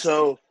that's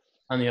So,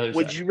 on the other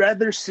would side. you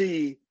rather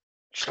see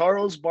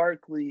Charles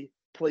Barkley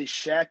play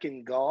Shaq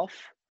in golf,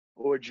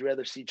 or would you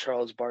rather see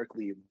Charles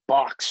Barkley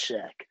box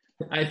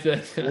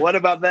Shaq? What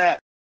about that?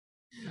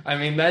 I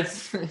mean,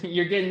 that's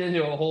you're getting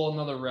into a whole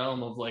another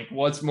realm of like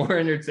what's more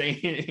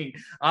entertaining.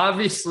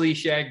 Obviously,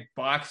 Shaq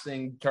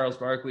boxing Charles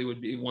Barkley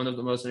would be one of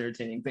the most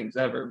entertaining things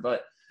ever,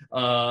 but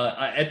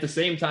at the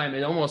same time,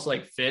 it almost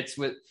like fits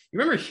with. You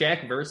remember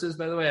Shaq versus?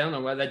 By the way, I don't know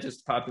why that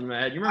just popped in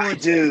my head. You remember?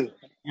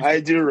 I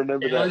do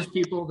remember challenge that.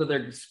 people to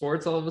their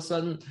sports all of a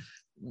sudden.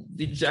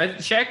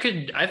 Shaq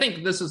could. I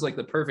think this is like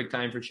the perfect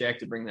time for Shaq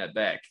to bring that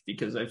back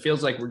because it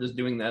feels like we're just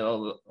doing that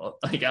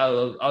like out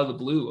of the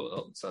blue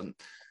all of a sudden.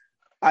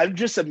 I'm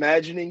just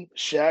imagining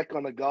Shaq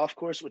on a golf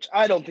course, which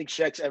I don't think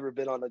Shaq's ever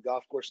been on a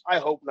golf course. I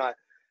hope not.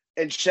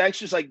 And Shaq's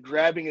just like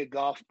grabbing a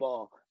golf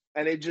ball,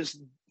 and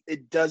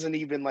it doesn't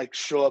even like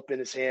show up in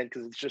his hand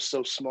because it's just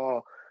so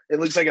small. It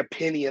looks like a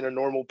penny in a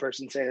normal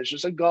person's hand. It's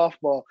just a golf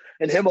ball,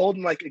 and him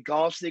holding like a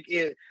golf stick.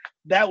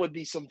 That would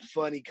be some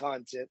funny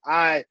content.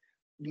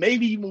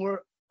 Maybe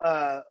more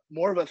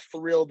of a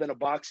thrill than a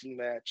boxing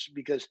match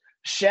because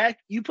Shaq,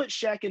 you put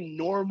Shaq in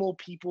normal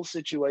people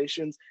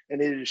situations,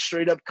 and it is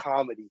straight up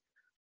comedy.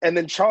 And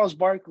then Charles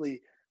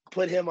Barkley,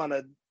 put him on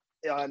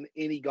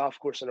any golf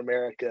course in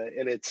America,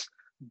 and it's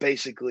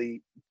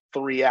basically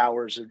 3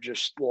 hours of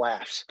just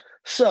laughs.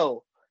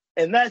 So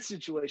in that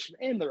situation,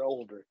 and they're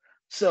older,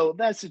 so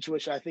that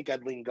situation, I think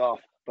I'd lean golf.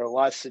 But a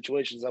lot of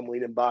situations, I'm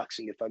leaning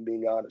boxing, if I'm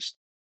being honest.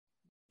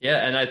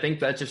 Yeah, and I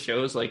think that just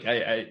shows like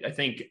I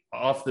think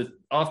off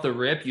the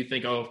rip you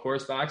think, oh, of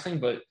course boxing,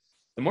 but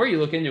the more you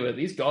look into it,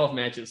 these golf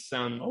matches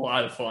sound a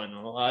lot of fun.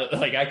 A lot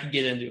like I could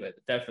get into it,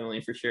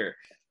 definitely for sure.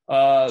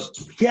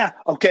 Yeah.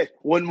 Okay.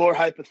 One more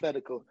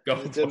hypothetical.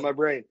 It's in my Go.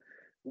 brain.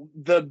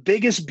 The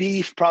biggest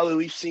beef probably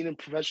we've seen in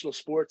professional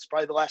sports,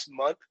 probably the last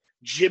month,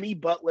 Jimmy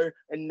Butler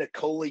and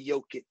Nikola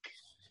Jokic.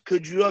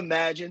 Could you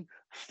imagine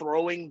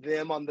throwing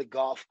them on the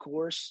golf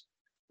course?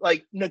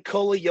 Like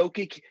Nikola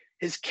Jokic,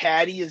 his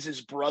caddy is his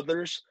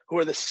brothers, who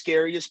are the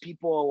scariest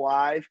people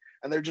alive,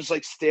 and they're just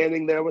like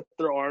standing there with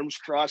their arms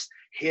crossed,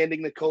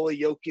 handing Nikola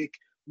Jokic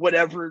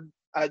whatever.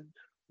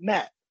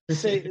 Matt,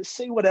 say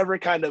whatever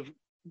kind of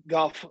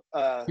golf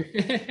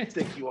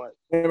stick you want.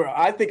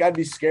 I think I'd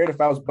be scared if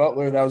I was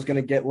Butler that I was going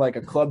to get like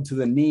a club to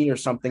the knee or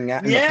something.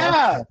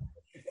 Yeah.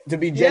 To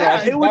be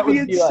generous, it would be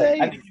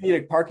insane. I think you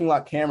need a parking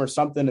lot cam or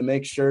something to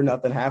make sure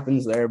nothing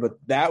happens there. But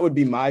that would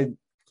be my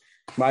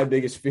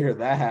biggest fear of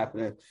that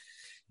happening.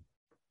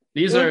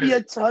 It would be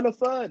a ton of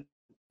fun.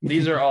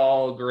 These are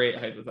all great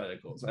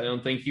hypotheticals. I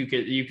don't think you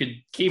could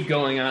keep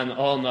going on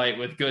all night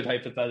with good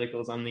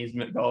hypotheticals on these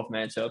golf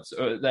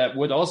matchups. That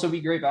would also be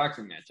great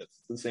boxing matchups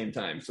at the same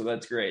time. So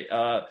that's great.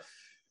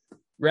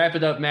 Wrap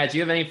it up, Matt. Do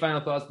you have any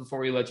final thoughts before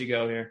we let you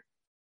go here?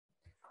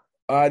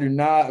 I do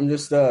not. I'm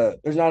just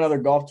there's not another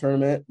golf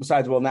tournament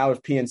besides. Well, now there's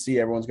PNC.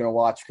 Everyone's going to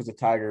watch because of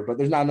Tiger, but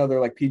there's not another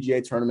like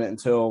PGA tournament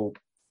until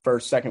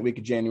second week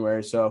of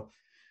January. So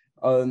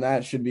other than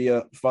that, should be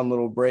a fun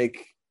little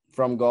break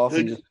from golf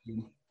and just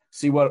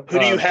see what. Who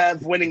do you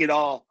have winning it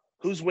all?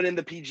 Who's winning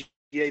the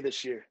PGA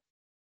this year?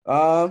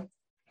 I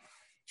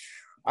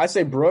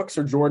say Brooks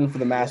or Jordan for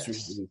the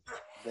Masters. Yes.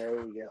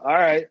 There we go. All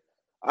right.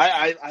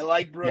 I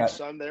like Brooks,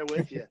 so I'm there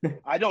with you.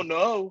 I don't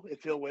know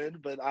if he'll win,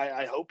 but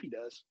I hope he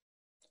does.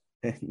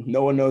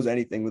 No one knows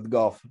anything with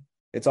golf.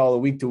 It's all a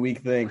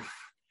week-to-week thing.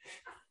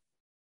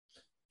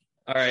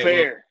 All right.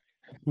 Fair.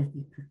 Well,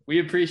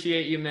 we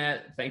appreciate you,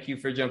 Matt. Thank you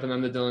for jumping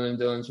on the Dylan and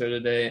Dylan show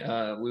today.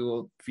 We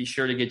will be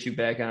sure to get you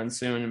back on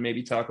soon and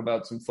maybe talk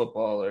about some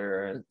football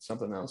or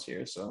something else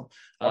here. So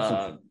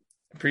awesome.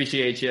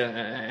 Appreciate you.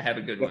 Have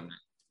a good one.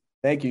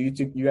 Thank you.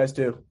 You guys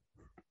too.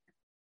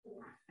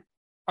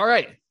 All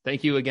right.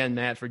 Thank you again,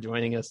 Matt, for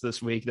joining us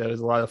this week. That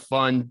was a lot of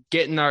fun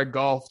getting our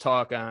golf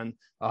talk on,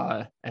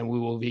 and we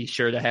will be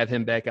sure to have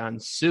him back on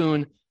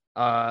soon.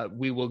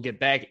 We will get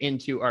back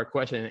into our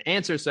question and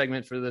answer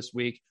segment for this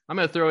week. I'm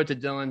going to throw it to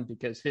Dylan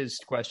because his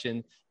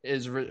question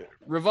is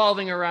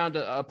revolving around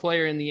a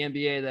player in the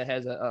NBA that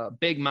has a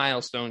big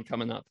milestone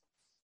coming up.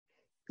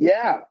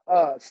 Yeah,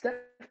 Steph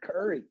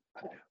Curry.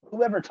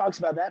 Whoever talks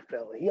about that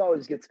fella, he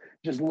always gets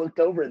just looked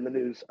over in the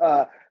news.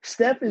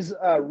 Steph is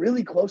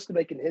really close to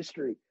making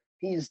history.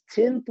 He's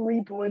 10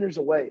 3-pointers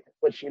away,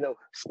 which,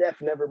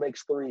 Steph never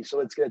makes three, so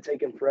it's going to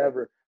take him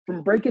forever,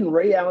 from breaking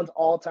Ray Allen's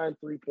all-time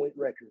three-point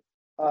record.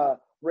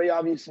 Ray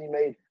obviously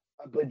made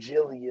a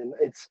bajillion.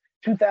 It's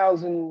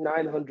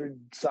 2,900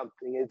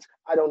 something.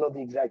 I don't know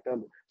the exact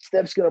number.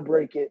 Steph's going to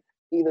break it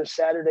either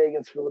Saturday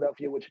against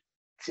Philadelphia, which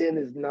 10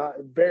 is not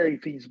very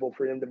feasible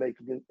for him to make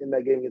in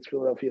that game against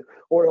Philadelphia,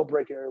 or he'll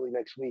break it early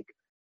next week.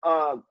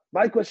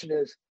 My question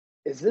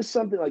is this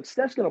something like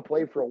Steph's going to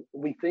play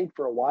we think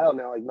for a while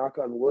now, like knock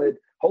on wood.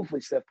 Hopefully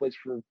Steph plays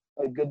for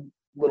a good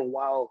little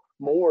while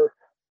more.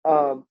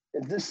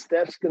 Is this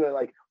Steph's going to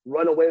like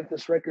run away with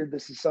this record?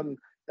 This is something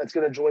that's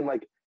going to join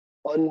like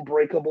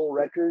unbreakable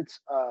records.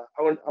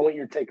 I want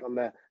your take on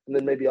that, and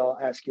then maybe I'll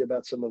ask you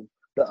about some of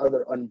the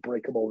other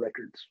unbreakable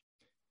records.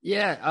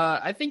 Yeah,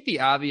 I think the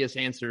obvious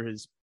answer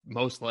is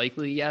most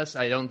likely yes.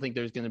 I don't think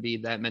there's going to be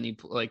that many.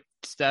 Like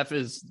Steph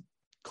is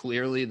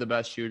clearly the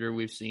best shooter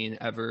we've seen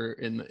ever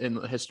in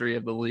the history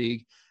of the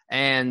league,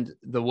 and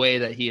the way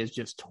that he has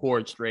just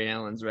torched Ray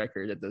Allen's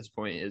record at this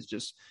point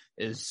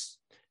is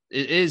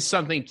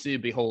something to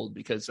behold.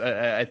 Because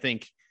I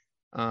think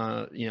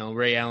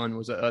Ray Allen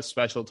was a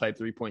special type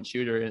 3-point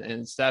shooter,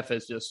 and Steph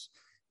is just.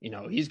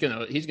 He's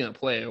gonna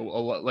play a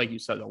lot, like you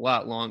said, a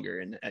lot longer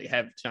and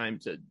have time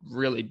to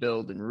really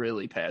build and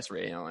really pass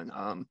Ray Allen.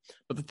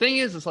 But the thing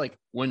is like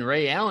when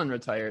Ray Allen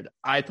retired,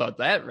 I thought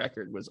that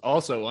record was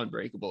also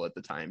unbreakable at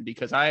the time,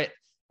 because at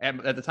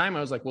the time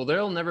I was like, well,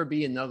 there'll never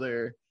be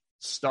another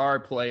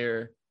star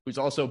player who's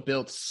also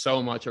built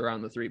so much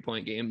around the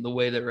 3-point game the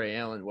way that Ray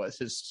Allen was.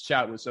 His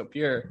shot was so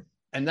pure.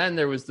 And then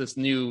there was this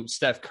new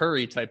Steph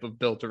Curry type of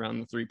built around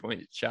the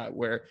 3-point shot,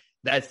 where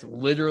that's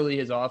literally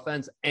his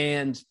offense,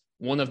 and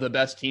one of the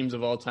best teams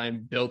of all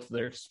time built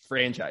their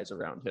franchise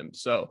around him.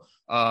 So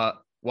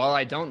while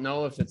I don't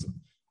know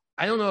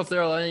if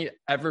there'll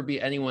ever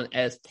be anyone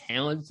as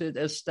talented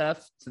as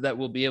Steph that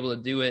will be able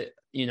to do it,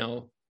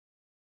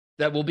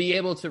 that will be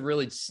able to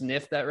really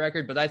sniff that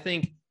record. But I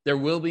think there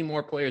will be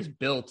more players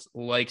built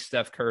like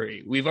Steph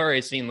Curry. We've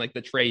already seen like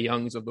the Trae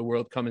Youngs of the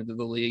world come into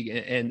the league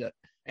and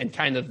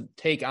kind of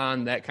take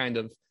on that kind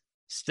of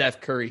Steph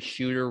Curry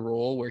shooter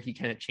role where he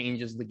kind of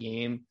changes the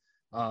game.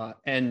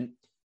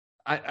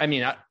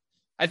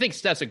 I think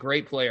Steph's a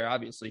great player.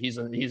 Obviously, he's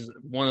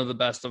one of the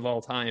best of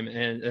all time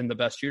and the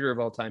best shooter of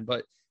all time.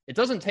 But it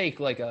doesn't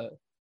take like a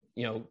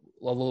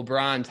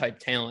LeBron type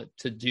talent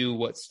to do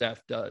what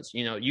Steph does.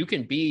 You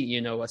can be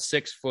a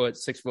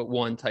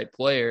 6'1" type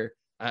player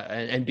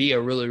and be a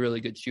really, really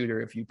good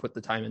shooter if you put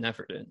the time and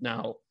effort in.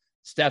 Now,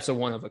 Steph's a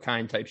one of a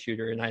kind type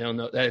shooter, and I don't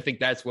know. I think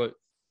that's what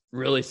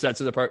really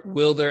sets it apart.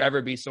 Will there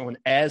ever be someone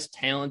as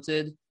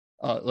talented,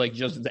 like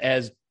just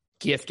as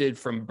gifted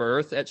from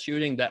birth at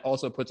shooting, that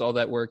also puts all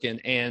that work in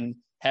and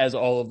has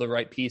all of the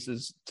right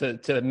pieces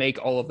to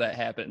make all of that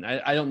happen?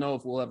 I don't know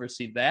if we'll ever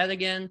see that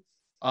again.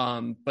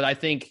 But I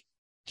think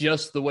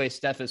just the way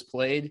Steph has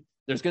played,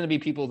 there's going to be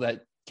people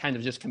that kind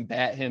of just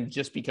combat him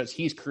just because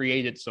he's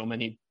created so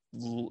many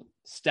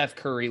Steph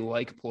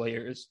Curry-like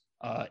players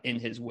in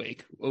his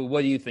wake.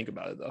 What do you think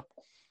about it, though?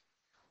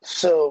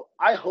 So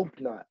I hope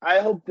not. I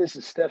hope this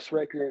is Steph's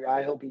record.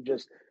 I hope he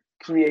just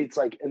creates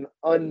like an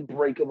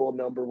unbreakable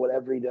number,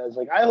 whatever he does.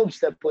 Like I hope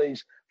Steph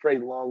plays for a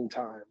long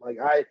time. Like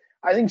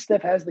I think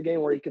Steph has the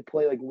game where he could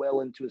play like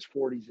well into his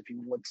 40s if he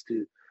wants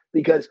to,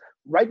 because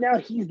right now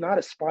he's not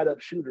a spot up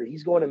shooter.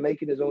 He's going to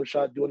make it his own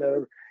shot, doing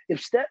whatever.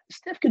 If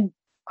Steph can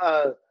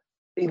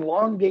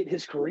elongate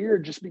his career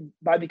just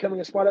by becoming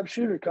a spot up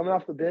shooter, coming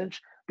off the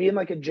bench, being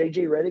like a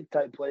JJ Redick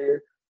type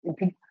player.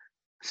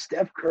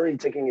 Steph Curry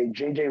taking a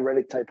JJ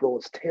Redick type role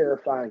is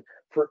terrifying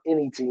for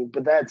any team,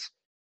 but that's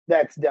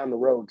down the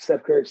road.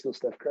 Steph Curry is still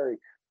Steph Curry.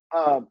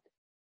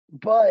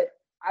 But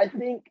I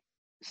think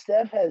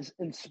Steph has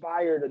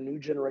inspired a new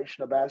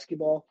generation of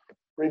basketball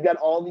where you've got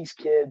all these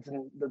kids,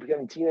 and they're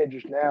becoming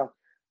teenagers now,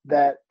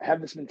 that have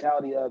this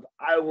mentality of,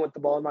 I want the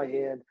ball in my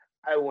hand.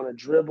 I want to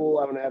dribble.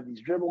 I want to have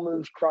these dribble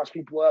moves, cross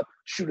people up,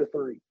 shoot a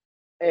three.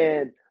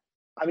 And,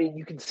 I mean,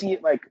 you can see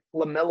it like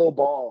LaMelo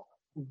Ball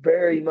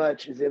very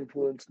much is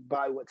influenced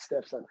by what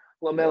Steph's done.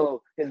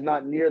 LaMelo is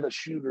not near the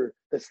shooter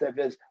that Steph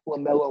is.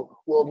 LaMelo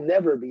will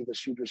never be the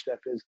shooter Steph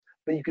is,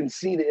 but you can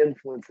see the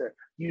influence there.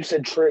 You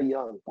said Trae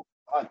Young,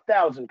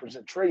 1,000%.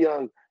 Trae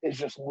Young is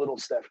just little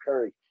Steph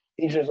Curry.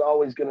 He's just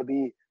always going to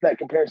be, that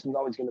comparison is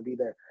always going to be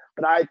there.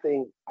 But I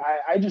think,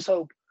 I just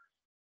hope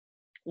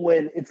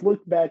when it's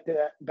looked back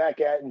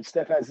at and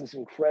Steph has this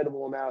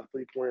incredible amount of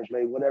three-pointers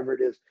made, whatever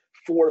it is,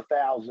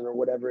 4,000 or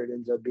whatever it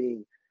ends up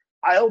being,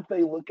 I hope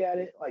they look at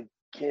it like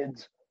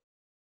kids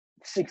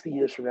 60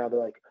 years from now, they're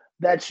like,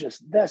 that's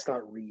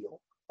not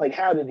real. Like,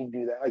 how did he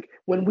do that? Like,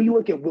 when we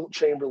look at Wilt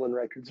Chamberlain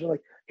records, they're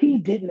like, he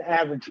didn't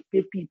average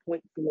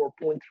 50.4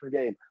 points per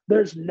game.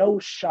 There's no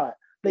shot.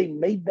 They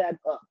made that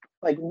up.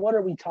 Like, what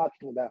are we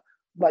talking about?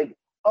 Like,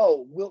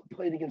 oh, Wilt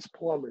played against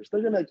plumbers.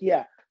 They're going to be like,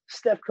 yeah,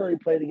 Steph Curry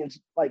played against,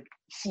 like,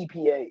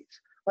 CPAs.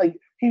 Like,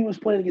 he was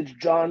playing against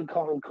John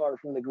Concar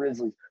from the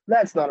Grizzlies.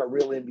 That's not a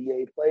real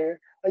NBA player.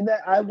 Like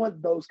that, I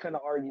want those kind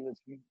of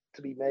arguments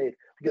to be made,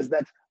 because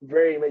that's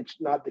very much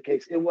not the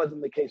case. It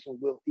wasn't the case with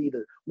Wilt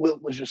either.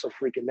 Wilt was just a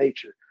freak of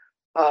nature.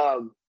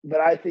 But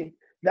I think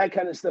that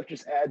kind of stuff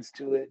just adds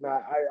to it. And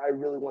I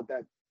really want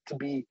that to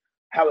be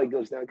how it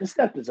goes down, because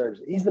Steph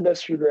deserves it. He's the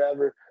best shooter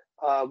ever,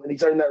 and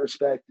he's earned that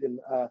respect. And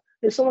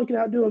if someone can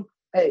outdo him,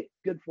 hey,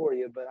 good for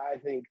you. But I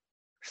think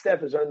Steph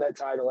has earned that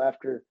title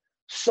after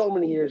so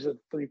many years of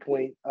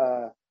three-point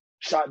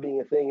shot being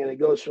a thing. And it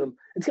goes from,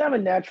 it's kind of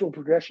a natural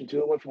progression to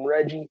it. It went from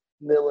Reggie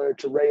Miller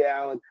to Ray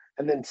Allen,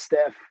 and then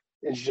Steph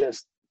is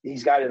just,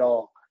 he's got it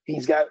all.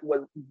 He's got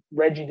what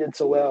Reggie did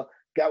so well,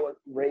 got what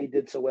Ray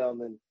did so well,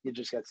 and then you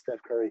just got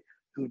Steph Curry,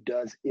 who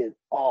does it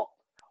all.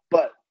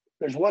 But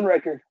there's one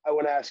record I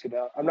want to ask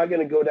about. I'm not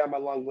going to go down my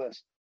long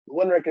list.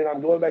 One record,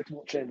 I'm going back to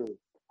Wilt Chamberlain.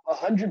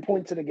 100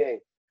 points in a game.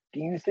 Do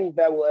you think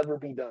that will ever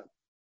be done?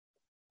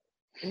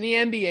 In the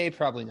NBA,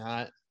 probably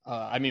not.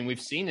 I mean,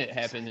 we've seen it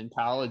happen in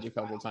college a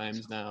couple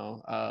times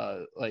now.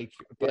 But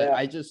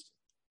Yeah.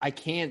 I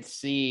can't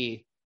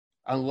see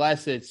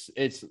unless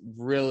it's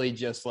really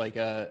just like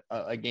a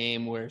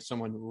game where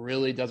someone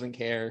really doesn't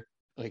care,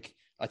 like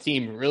a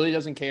team really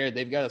doesn't care.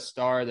 They've got a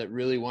star that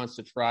really wants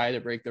to try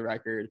to break the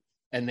record,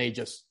 and they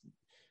just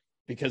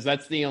because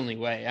that's the only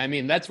way. I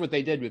mean, that's what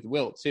they did with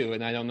Wilt too.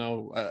 And I don't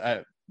know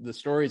the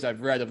stories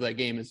I've read of that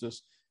game is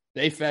just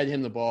they fed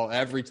him the ball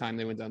every time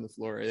they went down the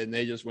floor, and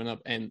they just went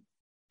up. And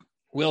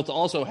Wilt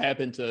also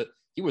happened to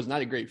he was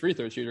not a great free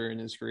throw shooter in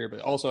his career, but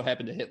also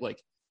happened to hit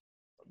like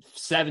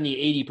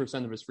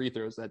 70-80% of his free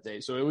throws that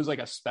day. So it was like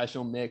a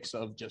special mix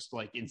of just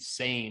like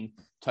insane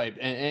type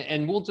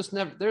and we'll just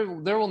never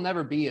there will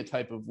never be a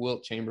type of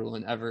Wilt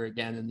Chamberlain ever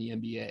again in the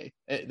NBA.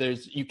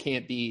 You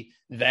can't be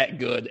that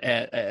good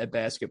at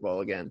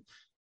basketball again.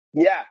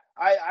 Yeah,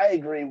 I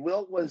agree.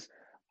 Wilt was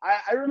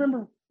I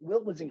remember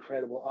Wilt was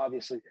incredible,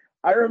 obviously.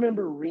 I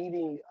remember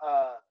reading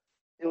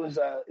it was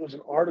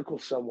an article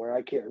somewhere.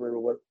 I can't remember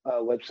what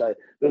website.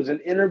 It was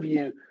an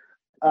interview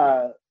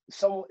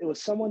it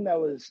was someone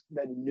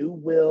that knew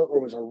Wilt or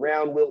was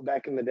around Wilt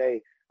back in the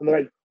day, and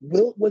they're like,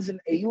 Wilt was an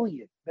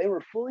alien. They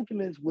were fully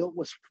convinced Wilt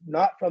was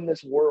not from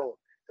this world,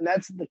 and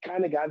that's the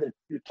kind of guy that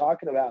you're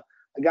talking about.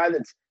 A guy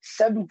that's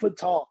 7 foot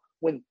tall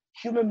when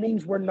human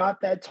beings were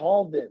not that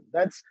tall then.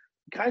 That's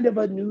kind of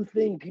a new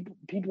thing.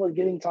 People are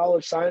getting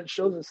taller. Science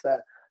shows us that.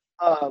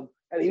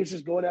 And he was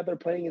just going out there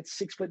playing against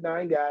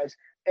 6'9" guys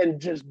and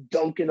just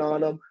dunking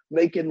on them,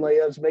 making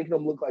layups, making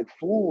them look like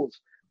fools.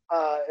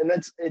 And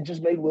it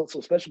just made Wilt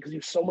so special because he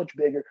was so much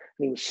bigger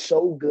and he was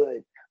so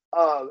good.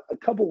 A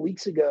couple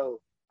weeks ago,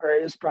 or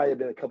it's probably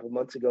been a couple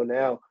months ago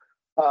now,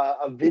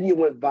 a video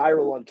went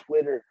viral on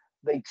Twitter.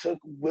 They took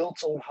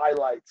Wilt's old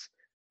highlights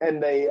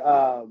and they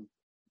I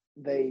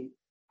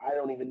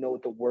don't even know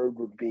what the word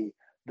would be.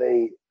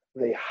 They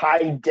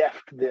high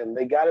defed them.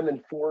 They got them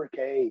in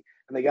 4K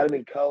and they got them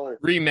in color.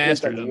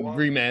 Remastered them.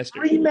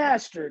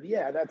 Remastered.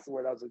 Yeah, that's the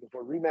word I was looking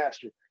for.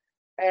 Remastered.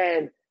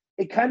 And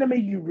it kind of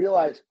made you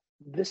realize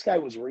this guy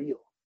was real.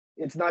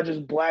 It's not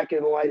just black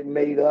and white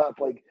made up.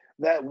 Like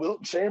that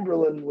Wilt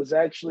Chamberlain was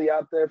actually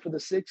out there for the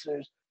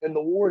Sixers and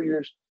the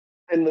Warriors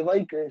and the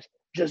Lakers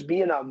just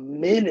being a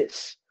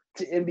menace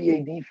to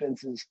NBA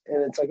defenses.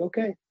 And it's like,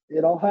 okay,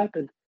 it all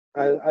happened.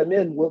 I'm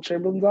in. Wilt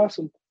Chamberlain's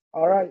awesome.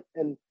 All right.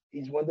 And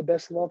he's one of the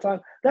best of all time.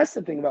 That's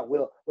the thing about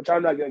Wilt, which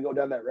I'm not going to go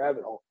down that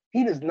rabbit hole.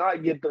 He does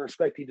not get the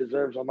respect he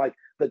deserves on like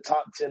the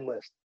top 10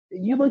 list.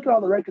 You look at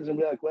all the records and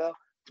be like, well,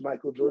 it's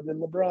Michael Jordan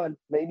and LeBron,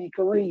 maybe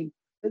Kareem.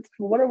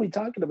 What are we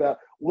talking about?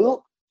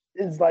 Wilt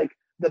is like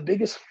the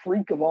biggest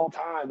freak of all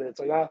time. And it's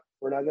like,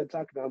 we're not going to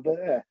talk about him.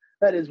 But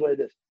that is what it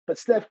is. But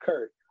Steph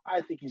Curry,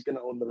 I think he's going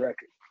to own the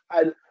record.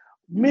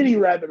 Many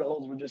rabbit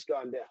holes were just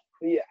gone down.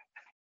 But yeah.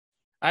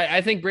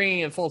 I think bringing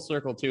it full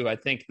circle too, I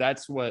think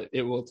that's what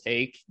it will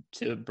take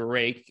to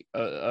break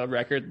a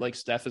record like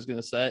Steph is going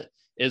to set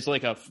is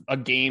like a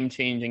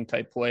game-changing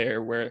type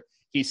player where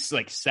he's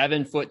like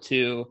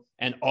 7'2"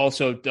 and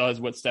also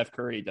does what Steph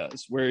Curry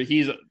does, where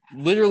he's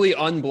literally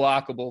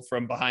unblockable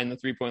from behind the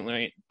 3-point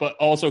line, but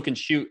also can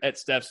shoot at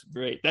Steph's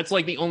rate. That's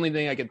like the only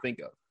thing I can think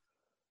of.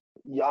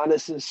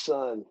 Giannis's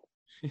son.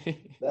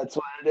 That's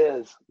what it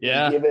is.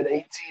 Yeah. Give it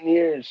 18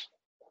 years.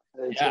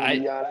 It's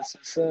Giannis's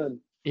son.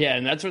 Yeah,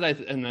 and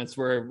that's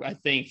where I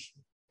think,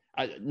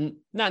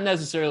 not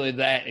necessarily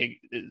that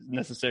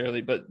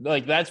necessarily, but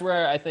like that's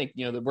where I think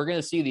that we're going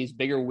to see these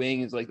bigger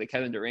wings like the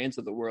Kevin Durant's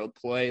of the world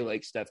play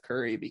like Steph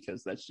Curry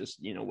because that's just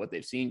what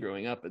they've seen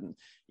growing up, and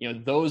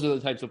those are the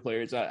types of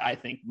players I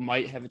think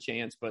might have a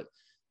chance. But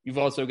you've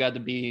also got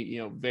to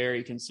be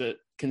very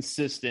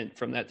consistent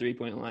from that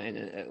 3-point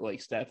line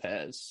like Steph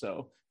has.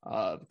 So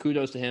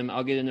kudos to him.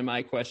 I'll get into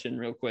my question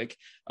real quick.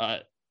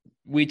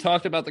 We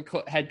talked about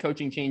the head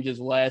coaching changes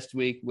last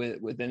week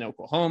within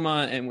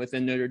Oklahoma and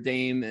within Notre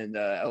Dame and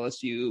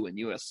LSU and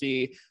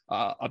USC.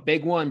 A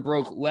big one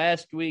broke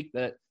last week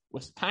that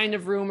was kind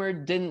of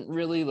rumored, didn't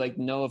really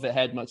know if it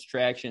had much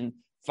traction.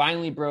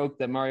 Finally broke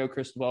that Mario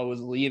Cristobal was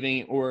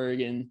leaving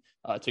Oregon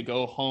to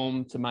go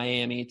home to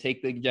Miami,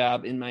 take the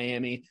job in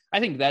Miami.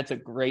 I think that's a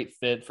great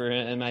fit for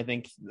him. I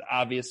think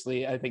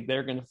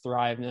they're going to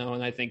thrive now,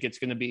 and I think it's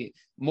going to be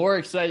more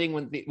exciting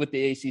with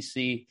the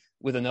ACC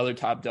with another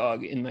top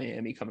dog in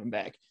Miami coming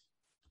back.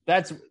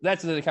 That's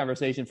the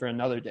conversation for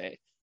another day.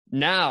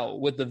 Now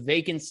with the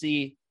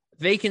vacancy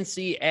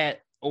at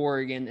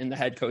Oregon in the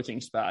head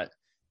coaching spot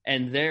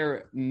and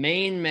their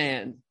main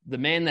man, the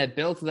man that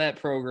built that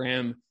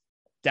program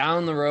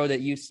down the road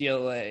at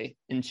UCLA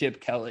in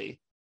Chip Kelly.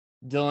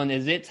 Dylan,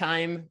 is it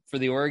time for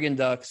the Oregon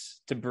Ducks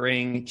to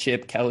bring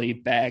Chip Kelly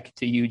back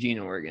to Eugene,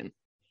 Oregon?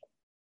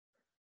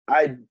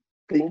 I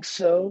think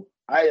so.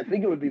 I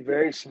think it would be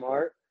very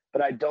smart,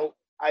 but I don't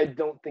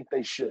think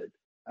they should.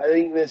 I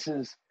think this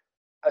is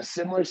a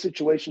similar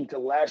situation to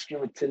last year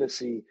with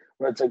Tennessee,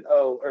 where it's like,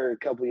 or a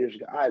couple of years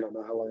ago. I don't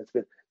know how long it's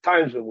been.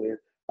 Time's been weird.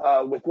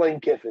 With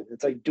Lane Kiffin,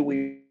 it's like, do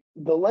we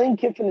the Lane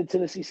Kiffin and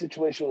Tennessee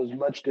situation was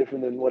much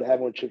different than what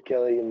happened with Chip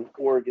Kelly in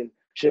Oregon.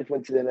 Chip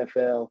went to the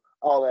NFL.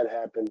 All that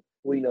happened.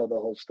 We know the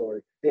whole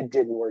story. It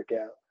didn't work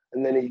out.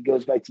 And then he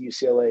goes back to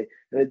UCLA.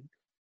 And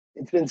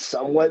it's been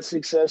somewhat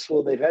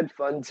successful. They've had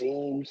fun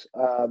teams.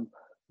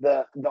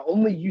 The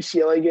only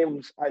UCLA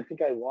games I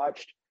think I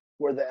watched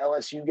were the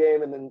LSU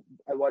game, and then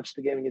I watched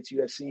the game against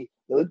USC.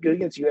 They looked good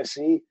against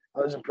USC. I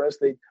was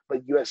impressed.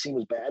 But USC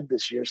was bad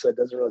this year, so that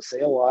doesn't really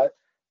say a lot.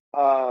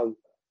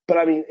 But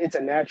I mean, it's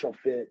a natural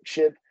fit.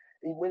 Chip,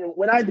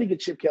 when I think of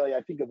Chip Kelly,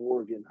 I think of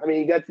Oregon. I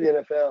mean, he got to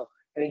the NFL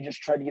and he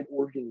just tried to get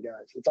Oregon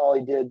guys. That's all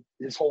he did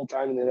his whole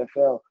time in the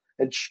NFL,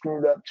 and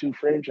screwed up 2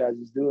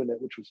 franchises doing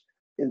it, which was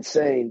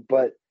insane.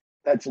 But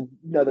that's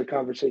another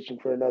conversation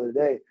for another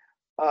day.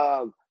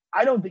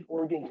 I don't think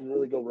Oregon can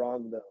really go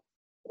wrong, though.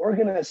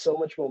 Oregon has so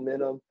much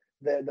momentum.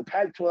 The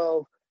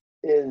Pac-12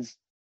 is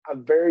a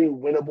very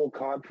winnable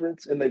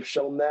conference, and they've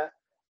shown that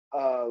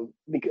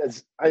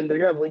because they're going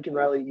to have Lincoln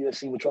Riley at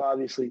USC, which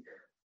obviously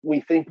we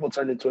think will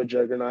turn into a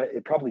juggernaut.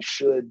 It probably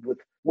should with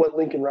what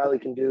Lincoln Riley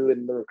can do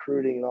and the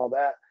recruiting and all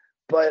that.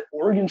 But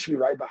Oregon should be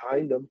right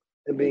behind them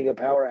and being a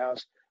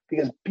powerhouse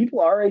because people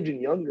our age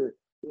and younger,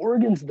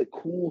 Oregon's the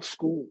cool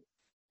school.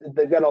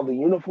 They've got all the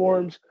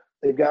uniforms.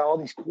 They've got all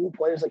these cool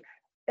players. Like,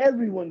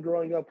 everyone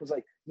growing up was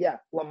like, yeah,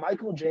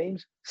 LaMichael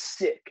James,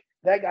 sick.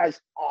 That guy's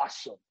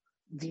awesome.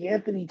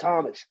 DeAnthony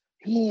Thomas,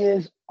 he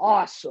is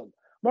awesome.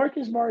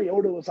 Marcus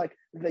Mariota was like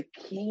the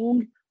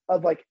king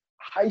of like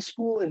high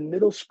school and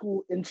middle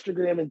school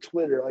Instagram and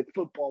Twitter, like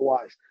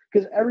football-wise,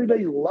 because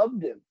everybody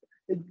loved him.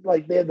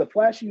 Like, they have the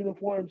flashy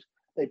uniforms.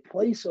 They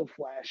play so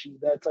flashy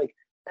that's like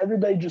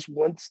everybody just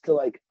wants to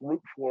like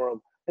root for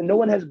them. And no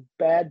one has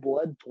bad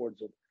blood towards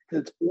them.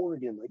 Because it's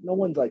Oregon. Like, no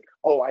one's like,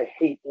 oh, I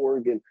hate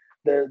Oregon.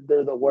 They're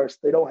the worst.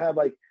 They don't have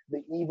like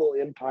the evil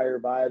empire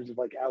vibes of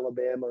like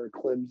Alabama or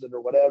Clemson or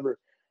whatever.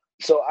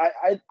 So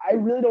I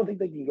really don't think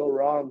they can go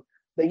wrong.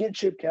 They get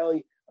Chip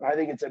Kelly, and I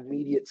think it's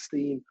immediate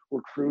steam.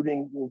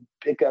 Recruiting will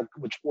pick up,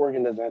 which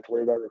Oregon doesn't have to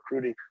worry about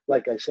recruiting.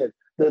 Like I said,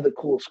 they're the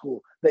cool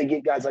school. They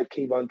get guys like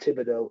Kayvon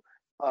Thibodeau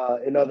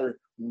and other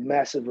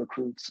massive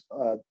recruits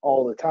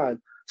all the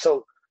time.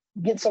 So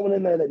get someone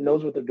in there that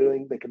knows what they're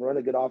doing. They can run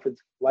a good offense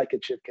like a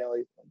Chip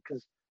Kelly.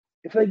 Because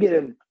if they get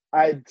him,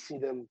 I'd see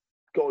them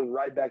going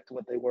right back to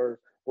what they were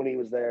when he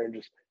was there and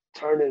just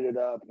turning it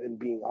up and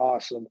being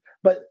awesome.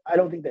 But I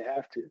don't think they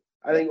have to.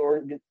 I think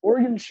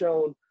Oregon's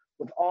shown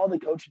with all the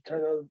coaching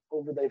turnover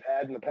they've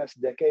had in the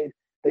past decade,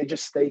 they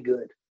just stay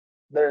good.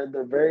 They're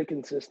very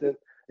consistent.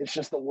 It's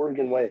just the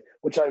Oregon way,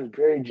 which I'm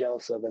very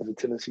jealous of as a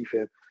Tennessee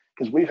fan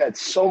because we've had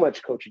so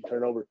much coaching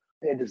turnover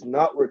and it does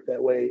not work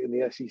that way in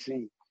the SEC.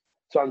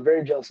 So I'm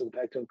very jealous of the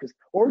Pac-12 because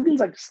Oregon's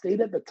like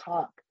stayed at the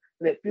top,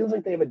 and it feels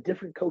like they have a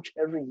different coach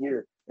every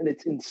year, and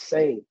it's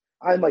insane.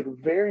 I'm like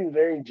very,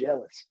 very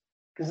jealous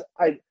because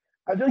I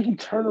feel like you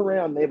turn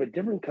around, they have a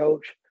different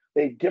coach,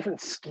 they have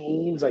different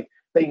schemes, like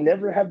they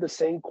never have the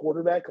same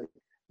quarterback. Like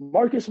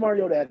Marcus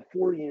Mariota had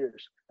 4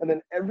 years, and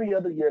then every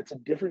other year it's a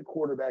different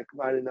quarterback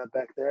lining up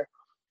back there.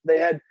 They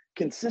had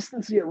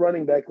consistency at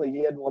running back, like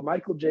you had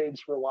LaMichael James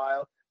for a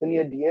while, then you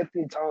had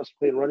DeAnthony Thomas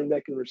playing running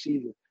back and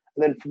receiver.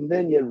 And then from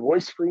then you had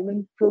Royce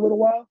Freeman for a little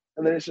while,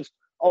 and then it's just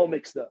all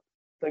mixed up.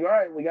 It's like, all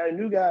right, we got a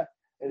new guy,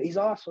 and he's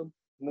awesome.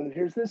 And then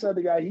here's this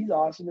other guy, he's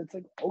awesome. It's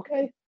like,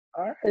 okay,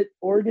 all right,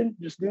 Oregon,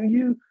 just do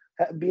you,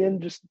 being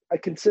just a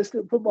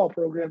consistent football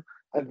program.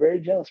 I'm very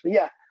jealous. But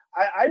yeah,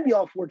 I'd be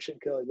all for Chip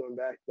Kelly going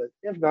back. But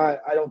if not,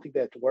 I don't think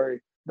they have to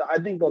worry. I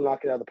think they'll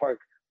knock it out of the park.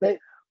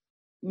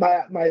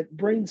 My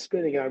brain's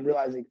spinning, and I'm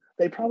realizing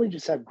they probably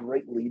just have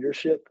great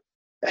leadership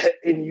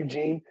in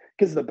Eugene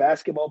because the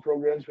basketball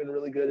program's been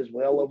really good as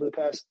well over the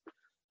past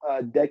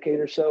decade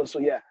or so. So,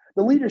 yeah,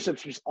 the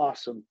leadership's just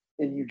awesome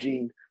in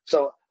Eugene.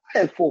 So I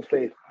have full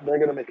faith they're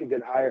going to make a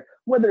good hire,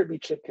 whether it be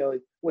Chip Kelly,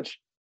 which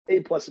A+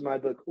 in my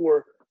book,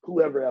 or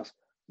whoever else.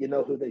 You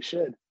know who they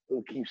should,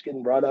 who keeps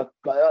getting brought up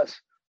by us,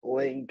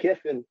 Lane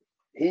Kiffin.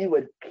 He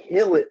would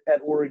kill it at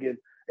Oregon.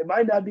 It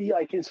might not be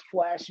like his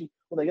flashy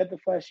 – well, they got the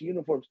flashy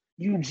uniforms.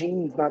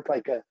 Eugene's not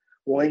like a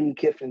Lane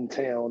Kiffin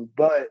town,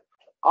 but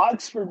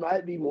Oxford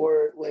might be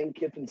more Lane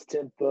Kiffin's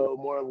tempo,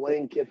 more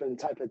Lane Kiffin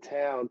type of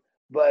town.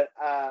 But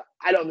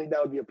I don't think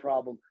that would be a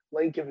problem.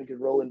 Lane Kiffin could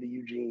roll into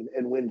Eugene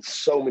and win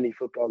so many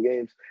football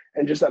games.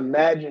 And just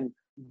imagine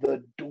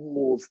the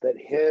duels that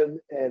him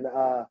and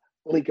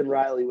Lincoln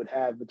Riley would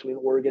have between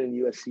Oregon and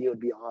USC. It would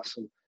be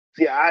awesome.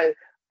 So, yeah,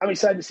 I'm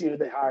excited to see who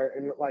they hire.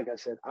 And like I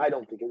said, I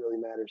don't think it really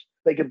matters.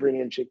 They could bring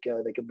in Chip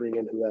Kelly. They could bring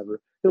in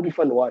whoever. It'll be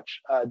fun to watch.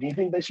 Do you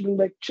think they should bring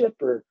back Chip,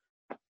 or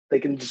they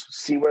can just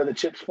see where the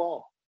chips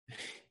fall?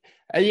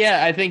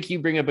 Yeah, I think you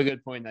bring up a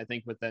good point. I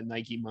think with that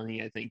Nike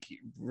money, I think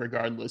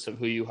regardless of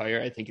who you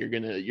hire, I think you're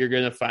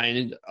gonna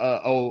find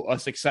a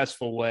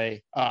successful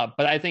way.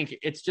 But I think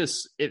it's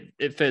just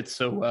it fits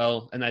so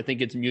well, and I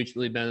think it's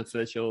mutually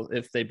beneficial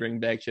if they bring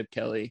back Chip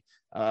Kelly.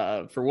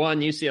 For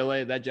one,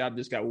 UCLA, that job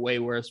just got way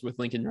worse with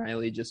Lincoln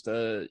Riley just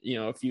a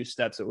few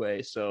steps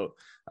away. So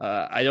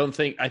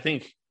I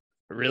think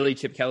really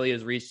Chip Kelly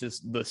has reached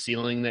the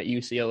ceiling that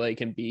UCLA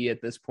can be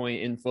at this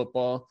point in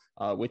football,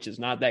 which is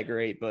not that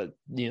great, but,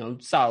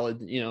 solid,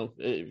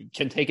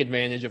 can take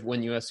advantage of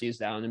when USC is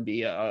down and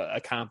be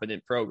a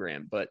competent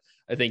program. But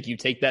I think you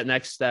take that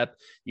next step,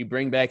 you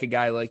bring back a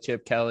guy like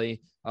Chip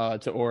Kelly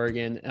to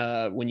Oregon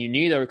when you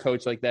need a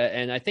coach like that.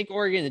 And I think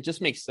Oregon, it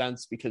just makes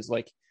sense because,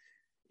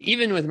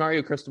 even with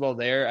Mario Cristobal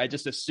there, I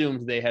just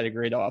assumed they had a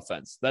great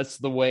offense. That's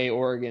the way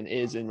Oregon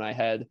is in my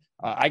head.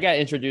 I got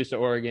introduced to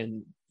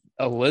Oregon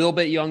a little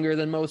bit younger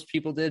than most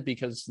people did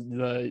because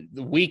the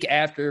week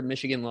after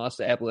Michigan lost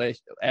to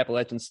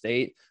Appalachian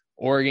State,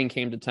 Oregon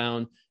came to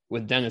town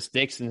with Dennis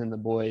Dixon and the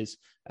boys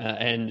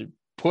and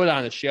put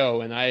on a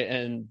show.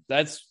 And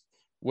that's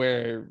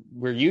where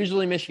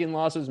usually Michigan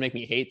losses make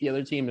me hate the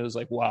other team. It was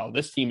like, wow,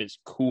 this team is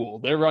cool.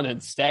 They're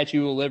running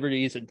Statue of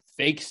Liberties and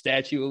fake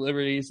Statue of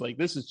Liberties.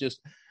 This is just,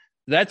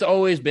 that's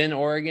always been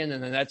Oregon.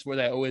 And then that's what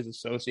I always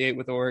associate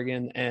with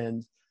Oregon.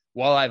 And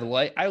while I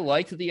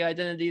liked the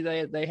identity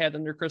they had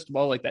under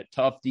Cristobal, that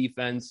tough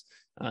defense,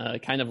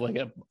 kind of like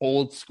an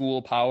old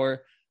school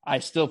power, I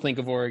still think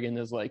of Oregon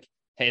as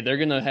hey, they're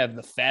going to have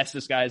the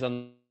fastest guys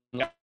on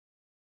the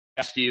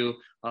you.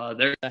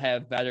 They're going to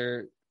have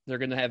better,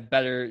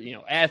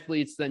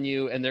 athletes than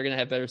you, and they're going to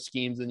have better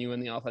schemes than you in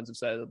the offensive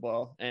side of the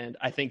ball. And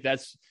I think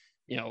that's,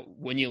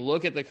 when you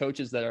look at the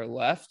coaches that are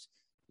left,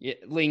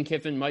 Lane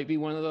Kiffin might be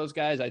one of those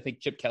guys. I think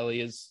Chip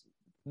Kelly is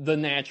the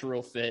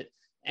natural fit.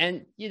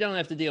 And you don't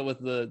have to deal with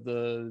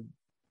the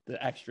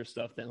extra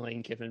stuff that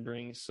Lane Kiffin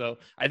brings. So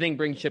I think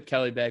bring Chip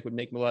Kelly back would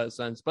make a lot of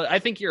sense. But I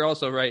think you're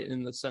also right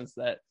in the sense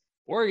that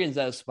Oregon's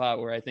at a spot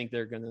where I think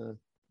they're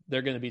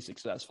gonna be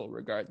successful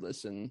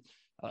regardless. And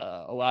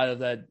a lot of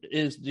that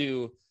is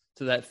due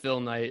to that Phil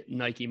Knight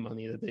Nike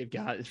money that they've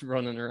got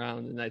running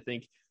around. And I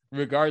think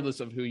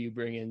regardless of who you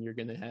bring in, you're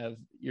going to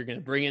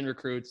bring in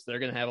recruits. They're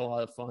going to have a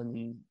lot of fun.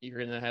 And you're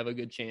going to have a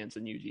good chance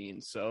in Eugene.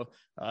 So,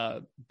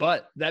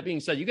 but that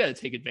being said, you got to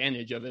take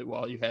advantage of it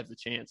while you have the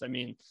chance. I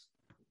mean,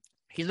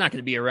 he's not going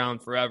to be around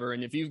forever.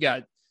 And if you've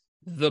got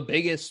the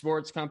biggest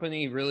sports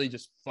company really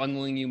just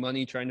funneling you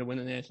money, trying to win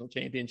a national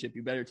championship,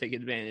 you better take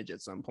advantage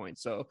at some point.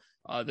 So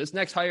this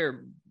next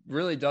hire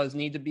really does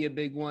need to be a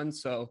big one.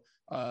 So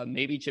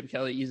maybe Chip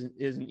Kelly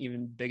isn't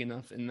even big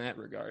enough in that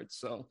regard.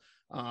 So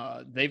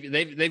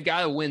they've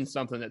got to win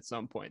something at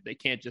some point. They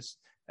can't just,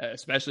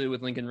 especially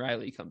with Lincoln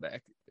Riley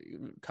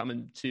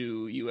coming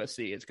to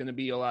USC. It's going to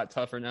be a lot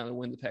tougher now to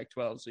win the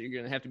Pac-12. So you're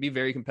going to have to be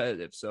very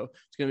competitive. So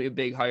it's going to be a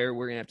big hire.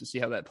 We're going to have to see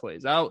how that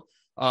plays out.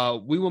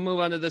 We will move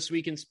on to This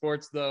Week in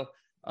Sports, though.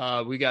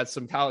 We got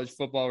some college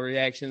football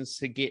reactions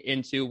to get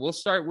into. We'll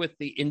start with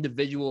the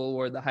individual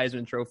award, the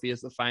Heisman Trophy,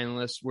 as the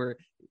finalists were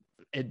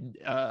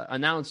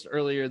announced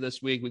earlier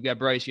this week. We've got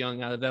Bryce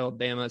Young out of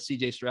Alabama,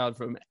 C.J. Stroud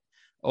from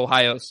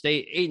Ohio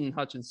State, Aiden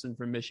Hutchinson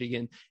from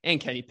Michigan,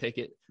 and Kenny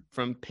Pickett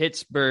from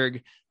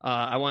Pittsburgh.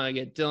 I want to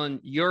get, Dylan,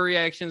 your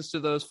reactions to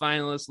those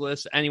finalist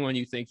lists, anyone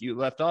you think you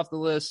left off the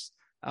list,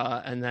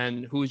 and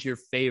then who's your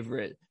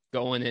favorite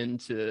going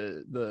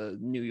into the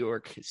New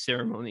York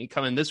ceremony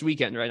coming this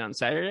weekend, right, on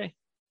Saturday?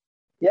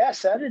 Yeah,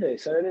 Saturday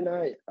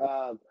night.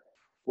 I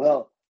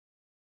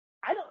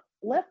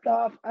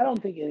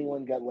don't think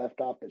anyone got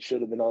left off that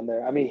should have been on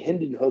there. I mean,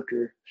 Hendon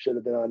Hooker should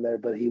have been on there,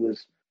 but he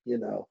was,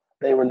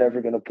 they were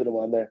never going to put him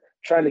on there,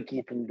 trying to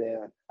keep him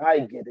down. I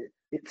get it.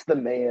 It's the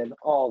man,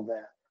 all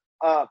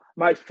that.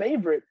 My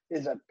favorite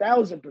is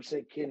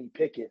 1,000% Kenny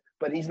Pickett,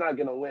 but he's not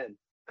going to win.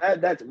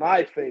 That's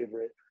my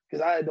favorite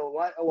because I don't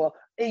like. Well,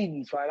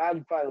 Aiden's fine.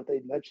 I'm fine with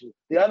Aiden Hutchinson.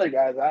 The other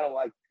guys, I don't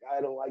like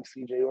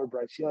CJ or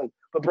Bryce Young,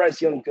 but Bryce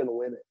Young's going to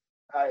win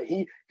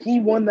it. He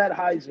won that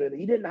Heisman.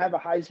 He didn't have a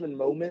Heisman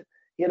moment.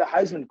 He had a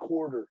Heisman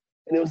quarter,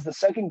 and it was the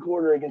second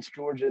quarter against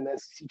Georgia in the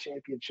SEC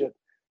championship.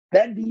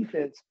 That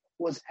defense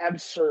was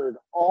absurd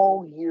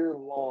all year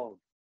long.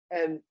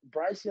 And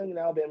Bryce Young in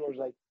Alabama was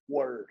like,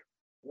 word,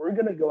 we're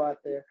going to go out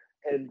there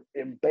and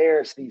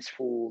embarrass these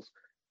fools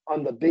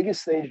on the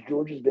biggest stage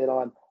Georgia's been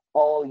on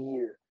all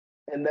year.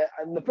 And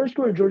the first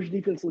quarter, Georgia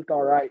defense looked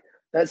all right.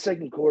 That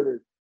second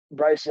quarter,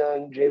 Bryce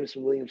Young,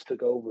 Jameson Williams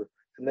took over.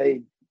 And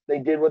they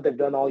did what they've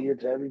done all year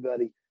to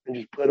everybody and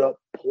just put up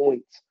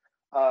points.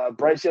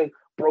 Bryce Young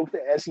broke the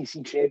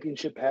SEC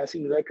championship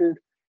passing record.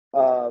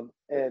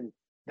 And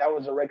that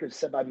was a record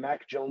set by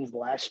Mac Jones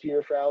last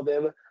year for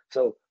Alabama.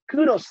 So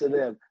kudos to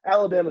them.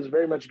 Alabama's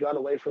very much gone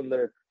away from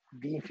their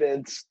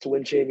defense to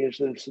win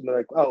championships. And they're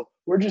like, oh,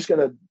 we're just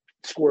going to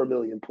score 1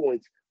 million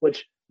points,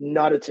 which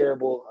not a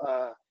terrible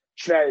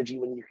strategy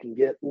when you can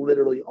get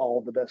literally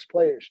all the best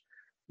players.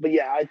 But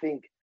yeah, I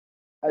think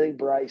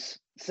Bryce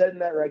setting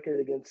that record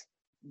against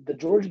the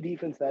Georgia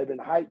defense that had been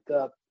hyped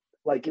up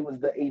like it was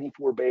the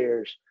 84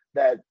 Bears,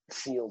 that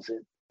seals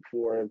it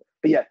for him.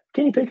 But yeah,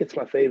 Kenny Pickett's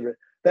my favorite.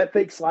 That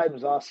fake slide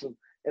was awesome.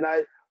 And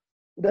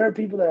there are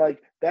people that are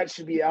like, that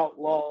should be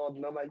outlawed.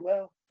 And I'm like,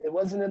 well, it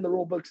wasn't in the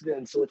rule books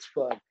then, so it's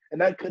fun.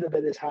 And that could have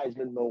been his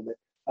Heisman moment.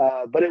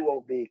 But it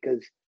won't be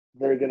because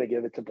they're going to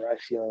give it to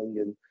Bryce Young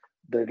and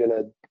they're going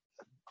to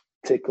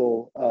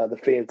tickle the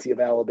fancy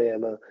of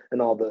Alabama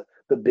and all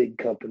the big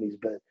companies.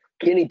 But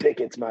Kenny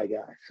Pickett's my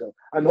guy. So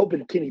I'm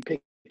hoping Kenny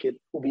Pickett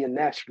will be in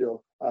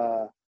Nashville.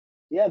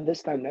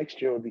 This time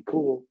next year would be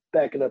cool.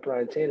 Backing up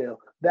Ryan Tannehill.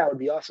 That would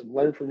be awesome.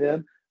 Learn from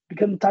him.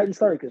 Become the Titan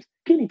starter because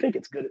Kenny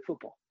Pickett's good at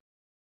football.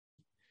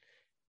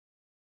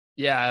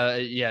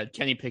 Yeah.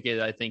 Kenny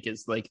Pickett, I think,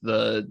 is like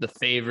the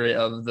favorite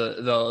of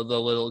the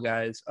little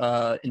guys.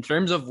 In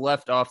terms of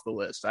left off the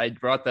list, I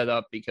brought that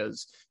up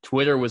because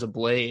Twitter was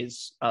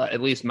ablaze.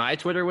 At least my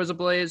Twitter was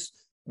ablaze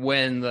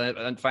when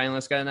the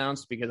finalists got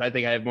announced, because I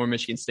think I have more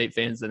Michigan State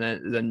fans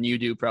than you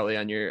do probably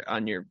on your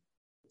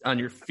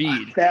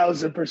feed.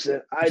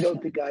 1,000%. I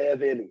don't think I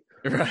have any.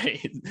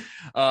 Right.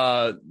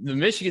 The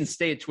Michigan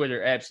State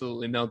Twitter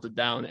absolutely melted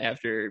down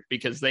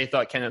because they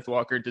thought Kenneth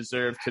Walker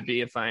deserved to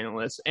be a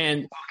finalist.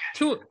 And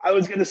I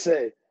was going to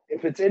say,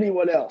 if it's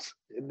anyone else,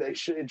 it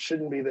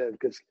shouldn't be them,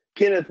 because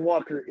Kenneth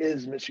Walker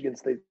is Michigan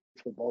State's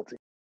football team.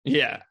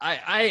 Yeah,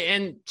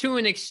 and to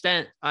an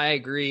extent, I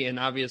agree. And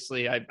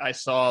obviously, I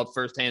saw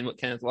firsthand what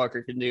Kenneth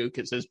Walker can do,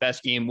 because his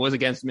best game was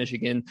against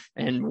Michigan.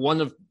 And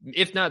one of,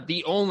 if not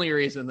the only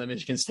reason that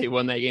Michigan State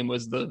won that game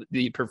was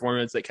the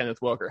performance that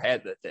Kenneth Walker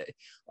had that day.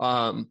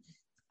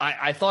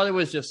 I thought it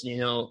was just,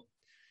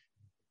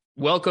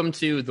 welcome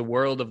to the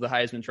world of the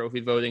Heisman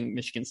Trophy voting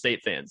Michigan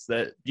State fans,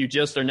 that you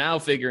just are now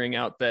figuring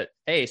out that,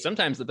 hey,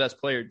 sometimes the best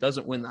player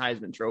doesn't win the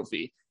Heisman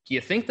Trophy. Do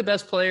you think the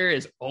best player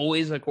is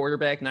always a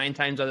quarterback 9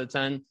 times out of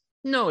 10?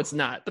 No, it's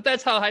not. But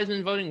that's how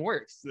Heisman voting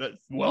works.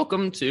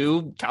 Welcome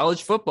to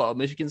college football,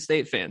 Michigan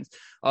State fans.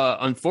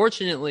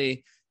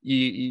 Unfortunately,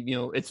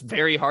 it's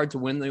very hard to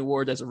win the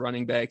award as a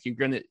running back.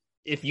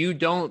 If you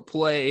don't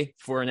play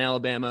for an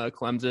Alabama,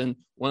 Clemson,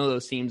 one of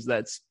those teams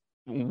that's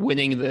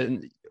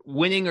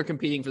winning or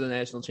competing for the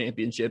national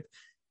championship,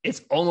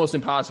 it's almost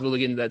impossible to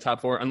get into that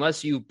top 4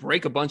 unless you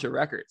break a bunch of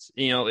records.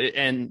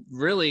 And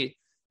really,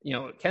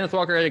 Kenneth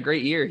Walker had a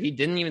great year. He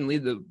didn't even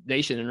lead the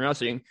nation in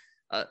rushing.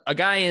 A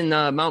guy in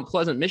Mount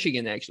Pleasant,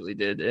 Michigan actually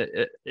did,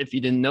 if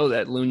you didn't know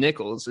that, Lou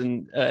Nichols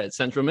in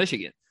Central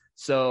Michigan.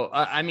 So,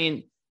 I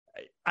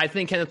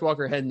think Kenneth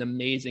Walker had an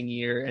amazing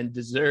year and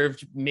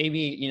deserved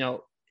maybe,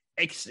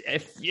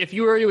 if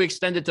you were to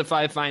extend it to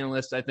 5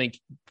 finalists, I think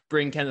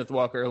bring Kenneth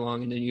Walker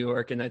along into New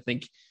York, and I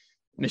think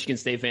Michigan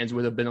State fans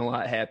would have been a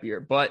lot happier.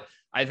 But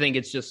I think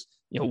it's just,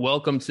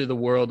 welcome to the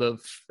world of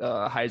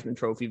Heisman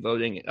Trophy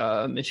voting,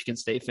 Michigan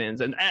State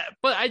fans.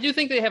 But I do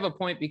think they have a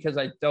point, because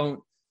I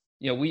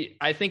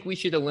think we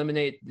should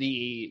eliminate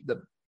the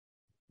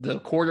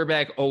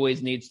quarterback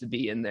always needs to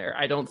be in there.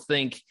 I don't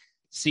think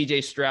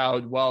CJ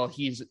Stroud, while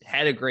he's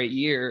had a great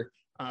year,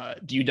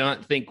 do you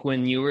not think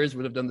Quinn Ewers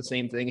would have done the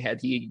same thing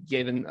had he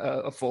given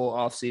a full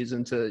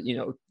offseason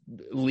to,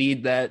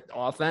 lead that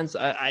offense?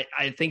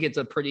 I think it's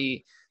a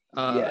pretty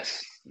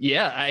yes.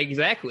 Yeah,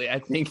 exactly. I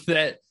think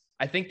that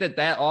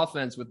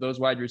offense with those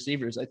wide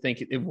receivers, I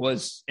think it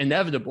was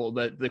inevitable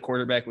that the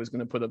quarterback was going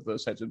to put up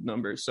those types of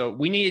numbers. So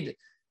we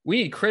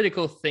need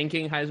critical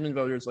thinking Heisman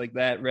voters like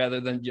that,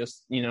 rather than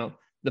just,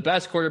 the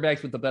best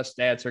quarterbacks with the best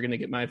stats are going to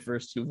get my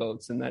first 2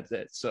 votes, and that's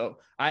it. So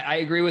I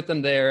agree with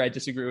them there. I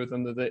disagree with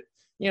them that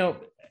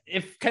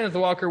if Kenneth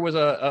Walker was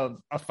a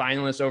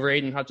finalist over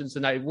Aiden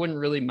Hutchinson, I wouldn't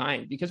really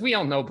mind, because we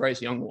all know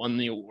Bryce Young won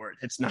the award.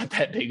 It's not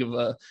that big of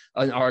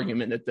an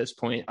argument at this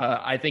point.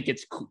 I think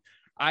it's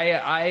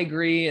I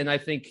agree, and I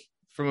think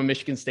from a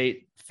Michigan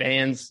State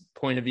fan's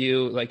point of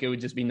view, like, it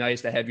would just be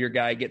nice to have your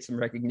guy get some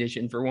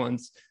recognition for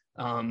once.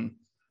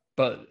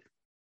 But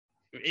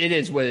it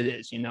is what it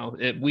is,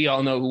 we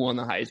all know who won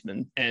the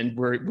Heisman, and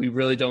we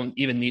really don't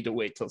even need to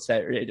wait till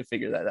Saturday to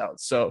figure that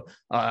out. So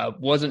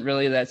wasn't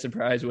really that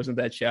surprised, wasn't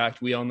that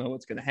shocked. We all know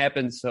what's going to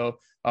happen. So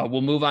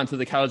we'll move on to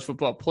the college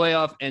football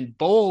playoff and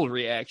bowl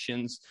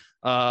reactions.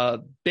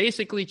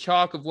 Basically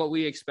chalk of what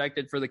we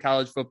expected for the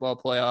college football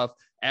playoff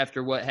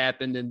after what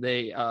happened in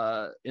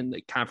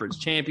the conference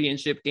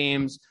championship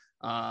games.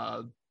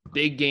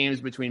 Big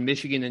games between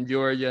Michigan and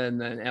Georgia, and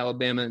then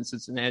Alabama and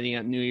Cincinnati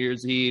on New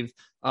Year's Eve.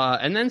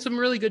 And then some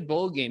really good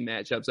bowl game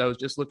matchups. I was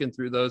just looking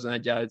through those, and I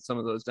jotted some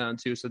of those down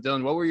too. So,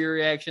 Dylan, what were your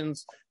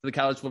reactions to the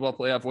college football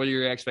playoff? What are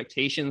your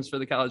expectations for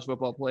the college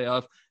football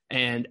playoff?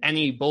 And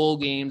any bowl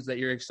games that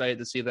you're excited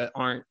to see that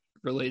aren't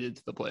related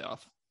to the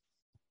playoff?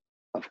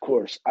 Of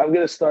course. I'm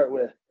going to start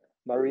with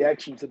my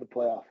reaction to the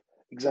playoff,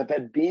 because I've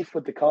had beef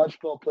with the college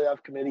football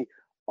playoff committee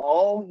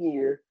all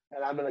year,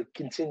 and I'm going to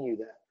continue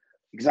that,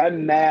 because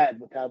I'm mad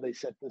with how they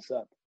set this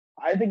up.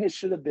 I think it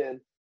should have been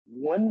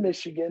 1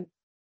 Michigan,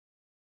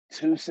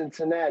 2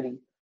 Cincinnati,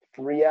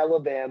 3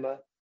 Alabama.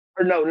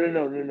 Or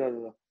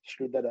no.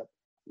 Screwed that up.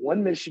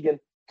 1 Michigan,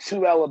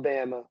 2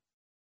 Alabama,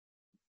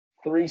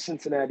 3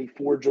 Cincinnati,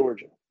 4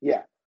 Georgia.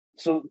 Yeah.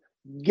 So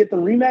get the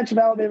rematch of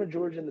Alabama,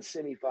 Georgia in the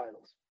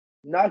semifinals.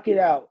 Knock it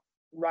out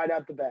right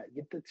out the bat.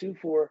 Get the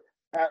 2-4.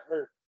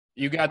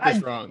 You got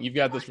this wrong. You've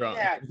got this wrong.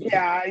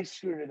 Yeah, I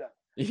screwed it up.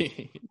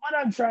 What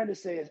I'm trying to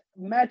say is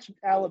match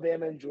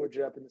Alabama and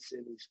Georgia up in the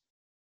semis,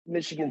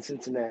 Michigan,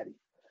 Cincinnati,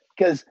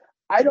 because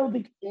I don't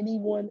think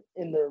anyone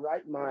in their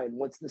right mind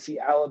wants to see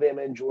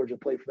Alabama and Georgia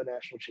play for the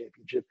national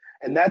championship,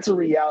 and that's a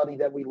reality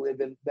that we live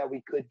in that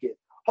we could get.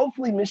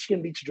 Hopefully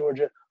Michigan beats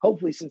Georgia.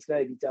 Hopefully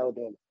Cincinnati beats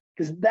Alabama.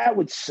 because that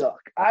would suck.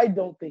 I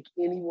don't think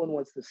anyone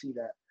wants to see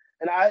that.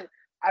 And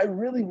I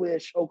really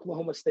wish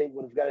Oklahoma State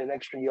would have got an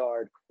extra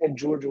yard and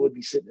Georgia would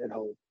be sitting at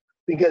home.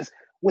 Because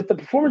with the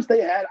performance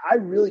they had, I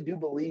really do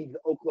believe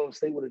that Oklahoma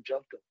State would have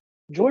jumped them.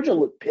 Georgia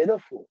looked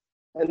pitiful,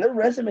 and their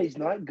resume is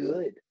not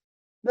good.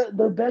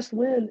 Their best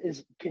win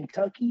is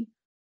Kentucky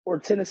or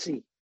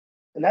Tennessee,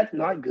 and that's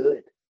not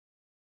good.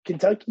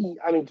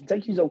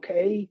 Kentucky's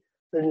okay.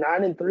 They're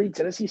 9-3.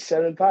 Tennessee's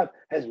 7-5.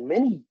 Has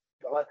many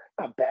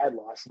not bad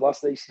losses.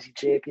 Lost to the ACC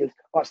champions.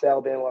 Lost to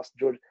Alabama. Lost to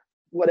Georgia.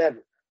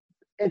 Whatever.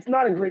 It's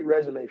not a great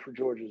resume for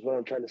Georgia. Is what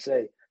I'm trying to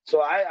say.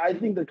 So I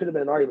think there could have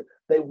been an argument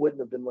they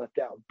wouldn't have been left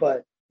out.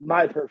 But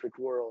my perfect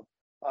world,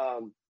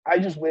 I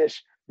just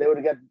wish they would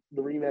have got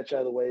the rematch out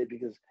of the way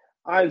because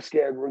I'm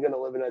scared we're going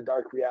to live in a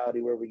dark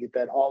reality where we get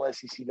that all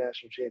SEC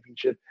national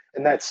championship,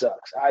 and that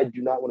sucks. I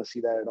do not want to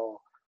see that at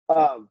all.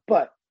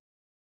 But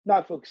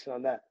not focusing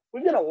on that.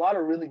 We've got a lot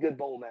of really good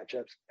bowl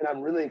matchups, and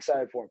I'm really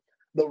excited for them.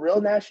 The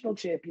real national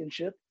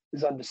championship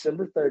is on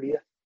December 30th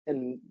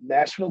in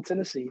Nashville,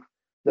 Tennessee.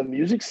 The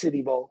Music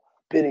City Bowl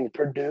pitting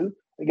Purdue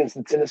against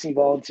the Tennessee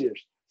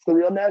Volunteers. It's the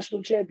real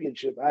national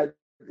championship.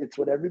 It's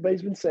what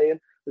everybody's been saying.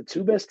 The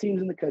two best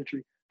teams in the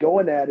country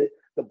going at it.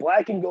 The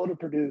black and gold of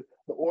Purdue,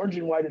 the orange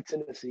and white of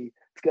Tennessee.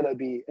 It's going to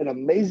be an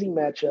amazing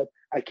matchup.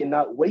 I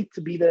cannot wait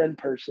to be there in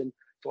person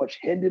to watch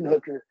Hendon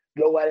Hooker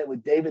go at it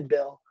with David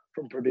Bell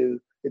from Purdue.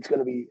 It's going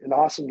to be an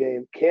awesome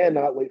game.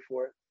 Cannot wait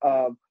for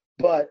it.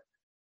 But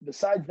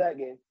besides that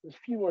game, there's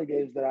a few more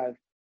games that I've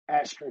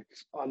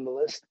asterisks on the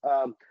list.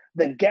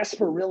 The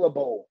Gasparilla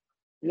Bowl,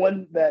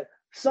 one that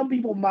some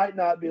people might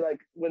not be like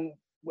when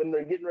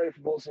they're getting ready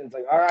for bowl season. It's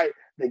like, all right,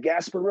 the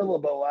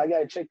Gasparilla Bowl, I got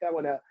to check that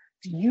one out.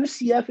 It's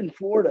UCF in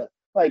Florida.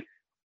 Like,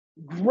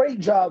 great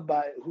job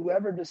by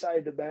whoever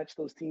decided to match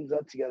those teams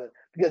up together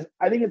because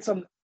I think it's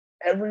something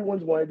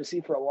everyone's wanted to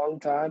see for a long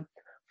time.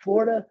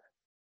 Florida,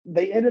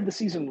 they ended the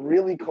season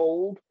really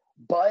cold,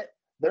 but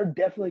they're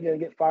definitely going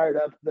to get fired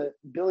up. The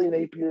Billy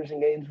Napier's in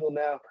Gainesville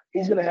now.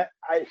 He's going to have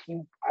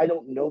I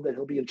don't know that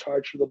he'll be in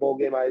charge for the bowl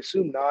game. I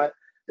assume not.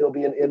 It'll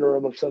be an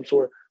interim of some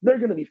sort. They're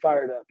going to be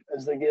fired up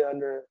as they get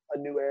under a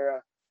new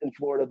era in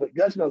Florida. But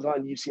Gus Malzahn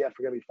and UCF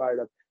are going to be fired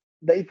up.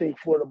 They think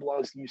Florida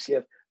belongs to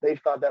UCF. They've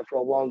thought that for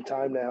a long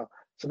time now.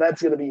 So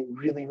that's going to be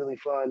really, really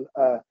fun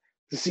to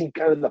see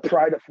kind of the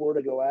pride of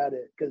Florida go at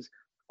it because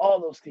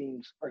all those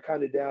teams are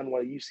kind of down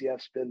while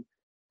UCF's been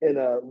in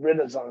a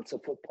renaissance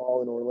of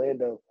football in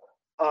Orlando.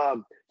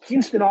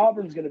 Houston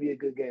Auburn's going to be a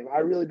good game. I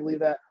really believe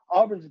that.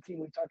 Auburn's a team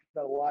we've talked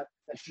about a lot.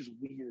 That's just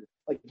weird.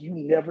 Like, you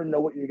never know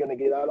what you're going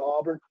to get out of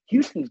Auburn.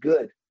 Houston's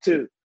good,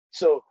 too.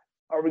 So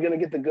are we going to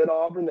get the good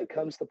Auburn that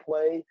comes to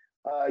play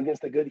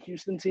against a good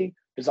Houston team?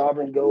 Does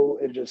Auburn go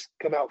and just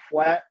come out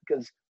flat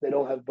because they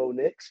don't have Bo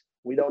Nix?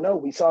 We don't know.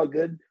 We saw a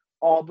good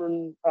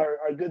Auburn or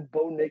a good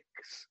Bo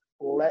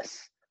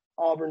Nix-less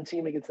Auburn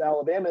team against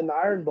Alabama in the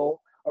Iron Bowl.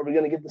 Are we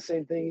going to get the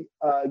same thing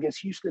against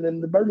Houston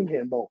in the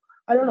Birmingham Bowl?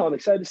 I don't know. I'm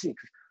excited to see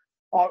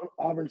because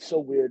Auburn's so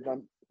weird.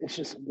 It's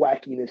just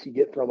wackiness you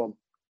get from them.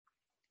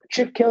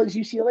 Chip Kelly's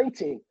UCLA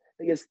team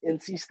against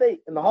NC State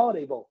in the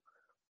Holiday Bowl.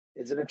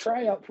 Is it a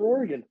tryout for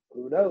Oregon?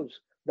 Who knows?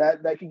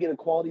 That could get a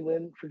quality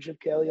win for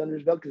Chip Kelly under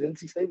his belt because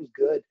NC State was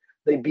good.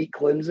 They beat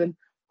Clemson,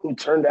 who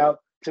turned out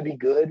to be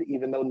good,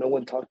 even though no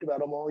one talked about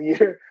them all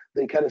year.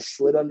 They kind of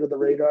slid under the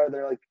radar.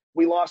 They're like,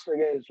 we lost our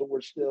games, but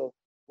we're still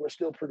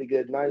pretty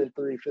good.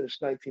 9-3,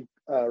 finished 19th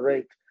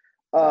ranked.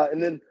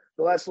 And then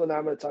the last one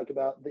I'm going to talk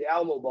about, the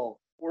Alamo Bowl,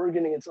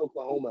 Oregon against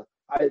Oklahoma.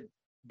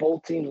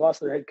 Both teams lost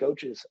their head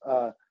coaches,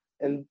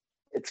 and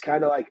it's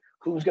kind of like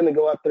who's going to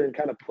go out there and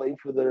kind of play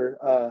for their.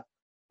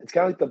 It's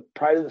kind of like the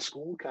pride of the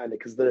school, kind of,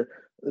 because the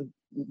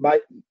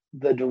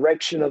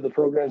direction of the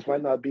programs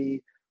might not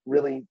be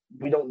really.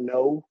 We don't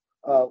know.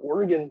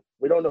 Oregon,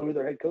 we don't know who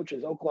their head coach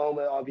is.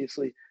 Oklahoma,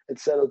 obviously,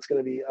 it's said it's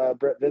going to be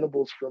Brett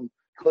Venables from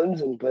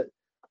Clemson, but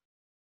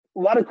a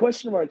lot of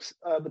question marks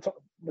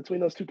between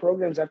those two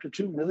programs after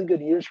two really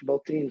good years for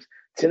both teams.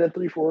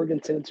 10-3 for Oregon,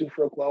 10-2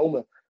 for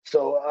Oklahoma.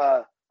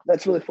 So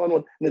that's a really fun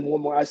one. And then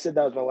one more. I said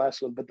that was my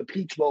last one, but the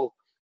Peach Bowl,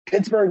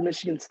 Pittsburgh,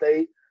 Michigan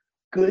State.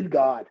 Good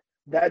God,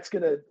 that's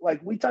gonna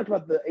we talked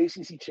about the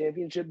ACC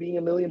championship being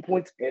 1 million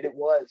points, and it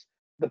was.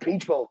 The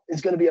Peach Bowl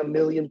is going to be 1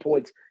 million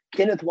points.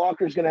 Kenneth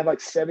Walker is going to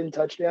have 7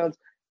 touchdowns,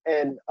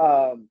 and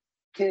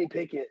Kenny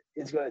Pickett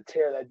is going to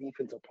tear that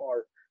defense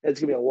apart. And it's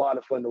going to be a lot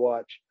of fun to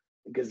watch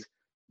because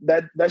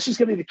that's just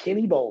going to be the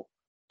Kenny Bowl.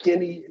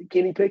 Kenny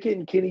Pickett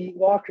and Kenny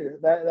Walker.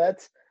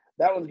 That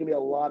one's going to be a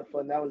lot of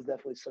fun. That one's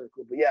definitely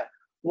circled. But yeah,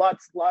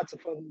 lots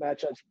of fun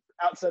matchups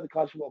outside the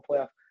college football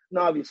playoff. And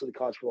obviously the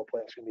college football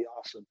playoff is going to be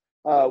awesome.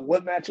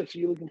 What matchups are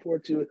you looking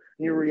forward to? And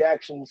your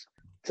reactions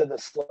to the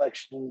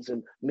selections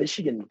and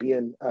Michigan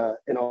being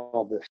in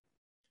all this?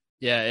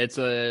 Yeah, it's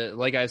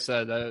like I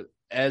said,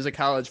 as a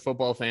college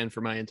football fan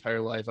for my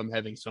entire life, I'm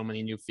having so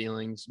many new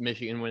feelings.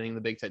 Michigan winning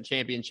the Big Ten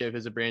championship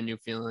is a brand new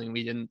feeling.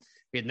 We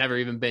had never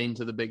even been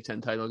to the Big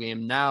Ten title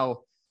game.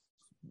 Now,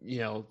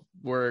 I'm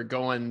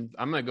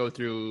going to go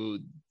through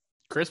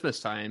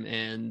Christmas time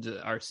and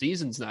our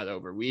season's not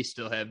over. We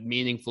still have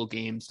meaningful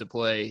games to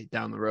play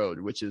down the road,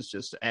 which is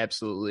just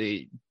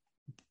absolutely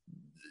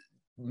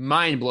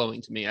mind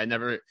blowing to me.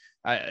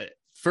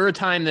 For a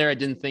time there, I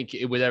didn't think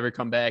it would ever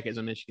come back as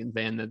a Michigan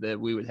fan that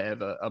we would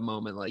have a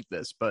moment like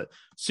this, but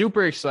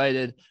super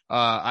excited.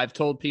 I've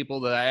told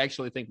people that I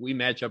actually think we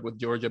match up with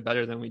Georgia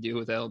better than we do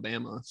with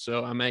Alabama.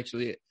 So I'm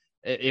actually,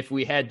 if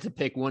we had to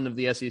pick one of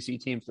the SEC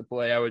teams to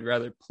play, I would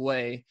rather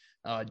play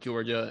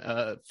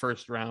Georgia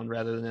first round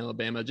rather than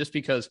Alabama, just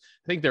because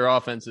I think their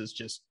offense is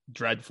just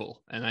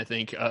dreadful. And I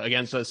think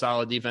against a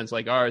solid defense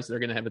like ours, they're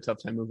going to have a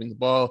tough time moving the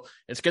ball.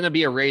 It's going to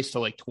be a race to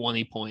like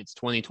 20 points,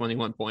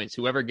 21 points.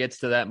 Whoever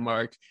gets to that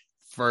mark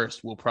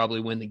first will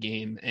probably win the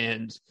game.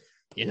 And,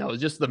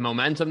 just the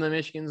momentum that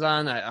Michigan's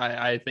on,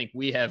 I think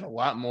we have a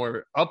lot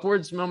more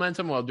upwards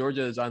momentum while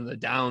Georgia is on the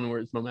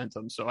downwards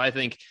momentum. So I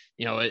think,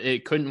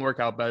 it couldn't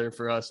work out better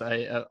for us,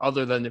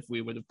 other than if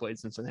we would have played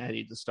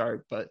Cincinnati to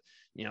start. But,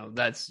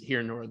 that's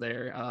here nor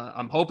there.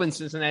 I'm hoping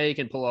Cincinnati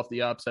can pull off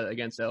the upset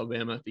against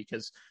Alabama,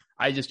 because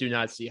I just do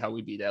not see how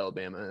we beat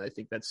Alabama. And I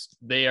think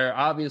they are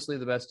obviously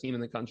the best team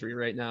in the country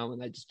right now.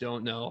 And I just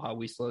don't know how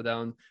we slow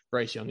down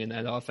Bryce Young in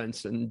that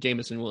offense and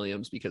Jamison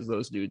Williams, because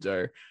those dudes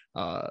are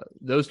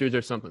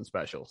something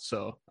special.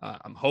 So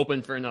I'm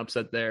hoping for an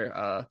upset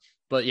there.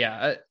 But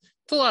yeah,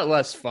 it's a lot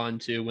less fun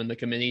too when the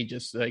committee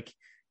just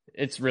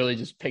it's really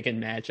just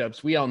picking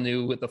matchups. We all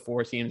knew what the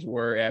four teams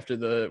were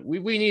after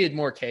we needed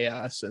more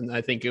chaos. And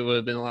I think it would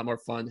have been a lot more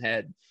fun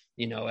had,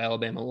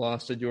 Alabama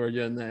lost to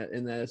Georgia in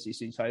that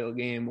SEC title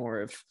game,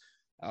 or if,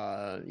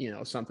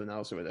 something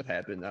else would have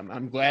happened.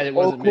 I'm glad it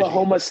wasn't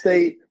Oklahoma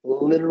State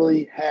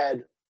literally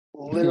had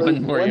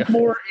one more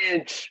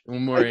inch.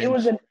 It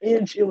was an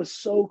inch. It was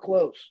so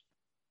close.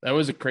 That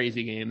was a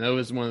crazy game. That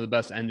was one of the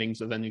best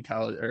endings of any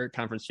college or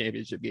conference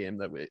championship game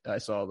that I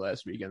saw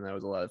last weekend. That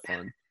was a lot of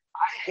fun.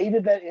 I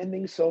hated that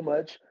ending so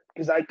much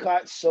because I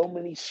caught so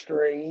many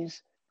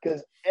strays,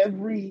 because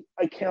every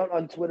account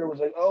on Twitter was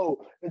like,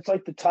 oh, it's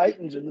like the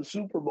Titans in the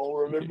Super Bowl.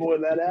 Remember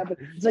when that happened?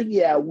 It's like,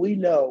 yeah, we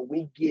know.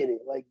 We get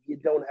it. Like, you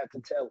don't have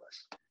to tell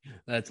us.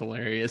 That's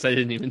hilarious. I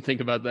didn't even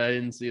think about that. I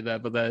didn't see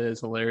that, but that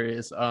is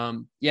hilarious.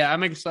 Yeah,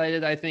 I'm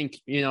excited. I think,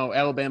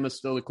 Alabama's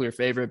still the clear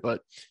favorite,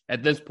 but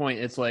at this point,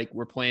 it's like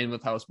we're playing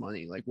with house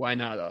money. Like, why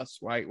not us?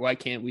 Why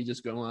can't we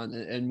just go on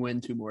and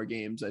win two more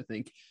games, I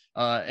think?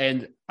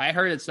 And I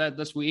heard it said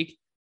this week,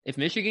 if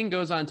Michigan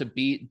goes on to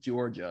beat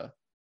Georgia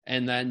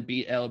and then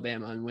beat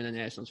Alabama and win a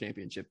national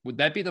championship, would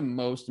that be the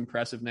most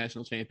impressive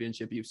national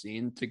championship you've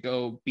seen? To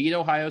go beat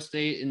Ohio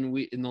State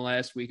in the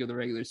last week of the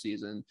regular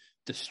season,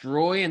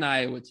 destroy an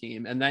Iowa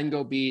team, and then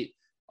go beat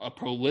a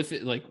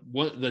prolific,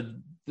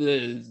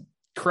 the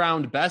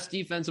crowned best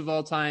defense of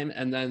all time,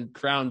 and then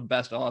crowned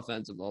best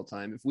offense of all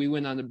time. If we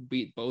went on to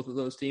beat both of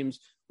those teams,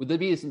 would that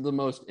be the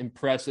most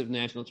impressive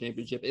national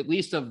championship, at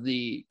least of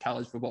the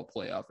college football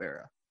playoff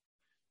era?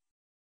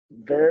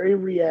 Very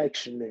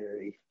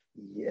reactionary.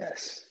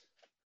 Yes.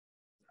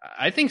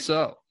 I think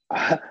so.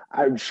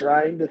 I'm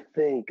trying to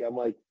think.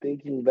 I'm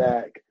thinking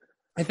back.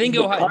 I think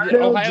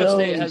Ohio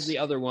State has the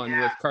other one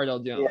with Cardell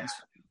Jones.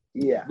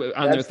 Yeah.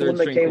 On their third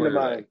string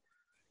quarterback.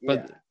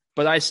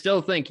 But I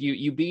still think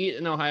you beat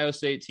an Ohio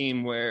State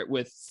team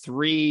with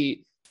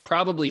three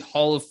probably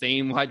Hall of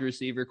Fame wide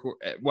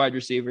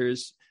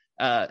receivers,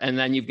 and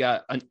then you've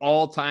got an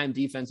all-time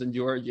defense in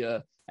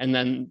Georgia, and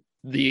then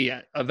the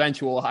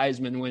eventual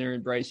Heisman winner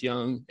in Bryce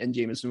Young and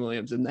Jamison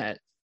Williams, in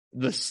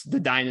the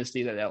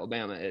dynasty that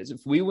Alabama is. If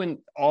we win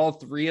all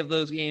three of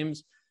those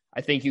games,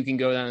 I think you can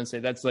go down and say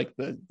that's like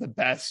the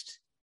best,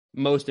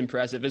 most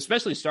impressive,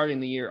 especially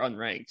starting the year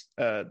unranked.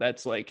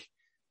 That's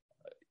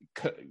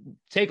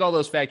take all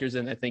those factors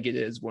in. I think it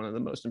is one of the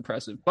most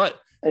impressive, but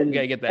you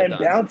got to get that done.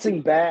 And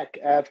bouncing back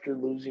after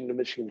losing to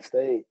Michigan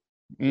State.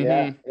 Mm-hmm.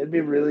 Yeah, it'd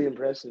be really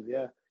impressive.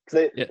 Yeah.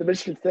 Because the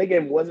Michigan State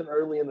game wasn't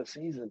early in the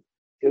season.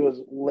 It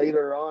was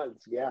later on.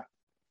 Yeah.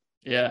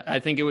 Yeah, I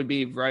think it would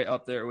be right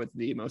up there with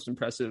the most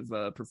impressive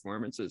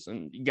performances.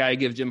 And you got to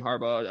give Jim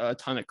Harbaugh a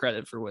ton of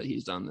credit for what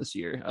he's done this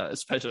year.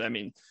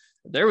 Especially,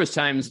 there was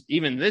times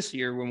even this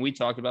year when we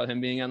talked about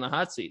him being on the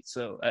hot seat.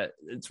 So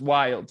it's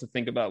wild to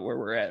think about where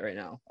we're at right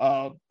now.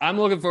 I'm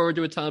looking forward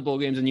to a ton of bowl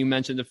games, and you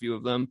mentioned a few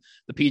of them.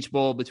 The Peach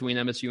Bowl between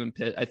MSU and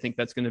Pitt, I think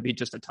that's going to be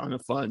just a ton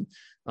of fun.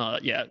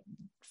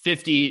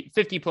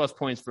 50 plus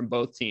points from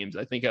both teams.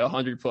 I think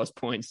 100 plus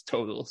points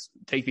totals.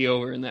 Take the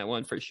over in that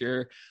one for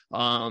sure.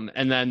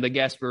 And then the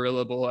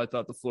Gasparilla Bowl, I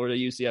thought the Florida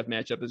UCF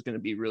matchup is going to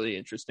be really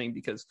interesting,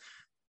 because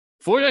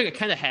Florida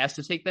kind of has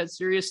to take that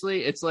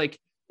seriously. It's like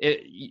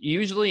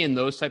usually in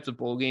those types of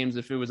bowl games,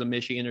 if it was a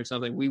Michigan or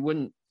something, we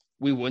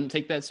wouldn't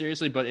take that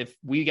seriously. But if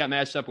we got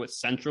matched up with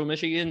Central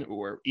Michigan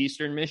or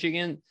Eastern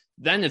Michigan,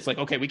 then it's like,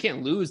 okay, we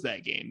can't lose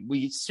that game.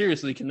 We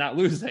seriously cannot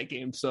lose that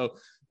game. So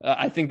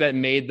I think that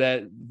made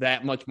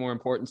that much more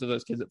important to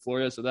those kids at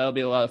Florida. So that'll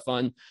be a lot of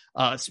fun.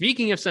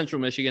 Speaking of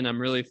Central Michigan, I'm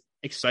really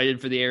excited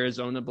for the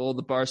Arizona Bowl,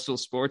 the Barstool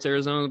Sports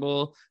Arizona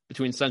Bowl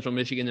between Central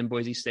Michigan and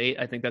Boise State.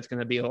 I think that's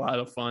going to be a lot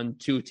of fun.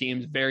 Two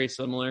teams very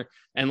similar.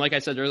 And like I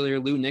said earlier,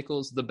 Lou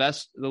Nichols,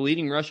 the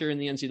leading rusher in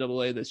the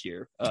NCAA this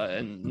year.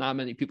 And not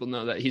many people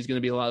know that. He's going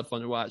to be a lot of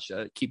fun to watch.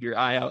 Keep your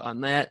eye out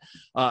on that.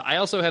 I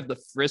also have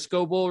the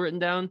Frisco Bowl written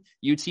down,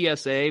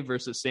 UTSA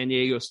versus San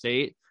Diego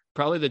State.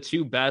 Probably the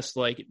two best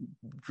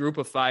group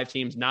of 5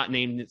 teams not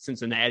named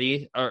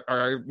Cincinnati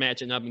are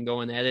matching up and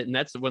going at it. And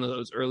that's one of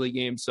those early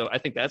games. So I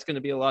think that's going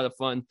to be a lot of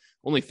fun.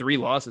 Only 3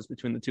 losses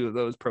between the two of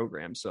those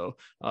programs. So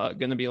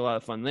going to be a lot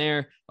of fun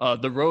there.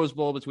 The Rose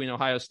Bowl between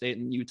Ohio State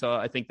and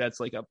Utah. I think that's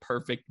like a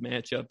perfect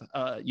matchup.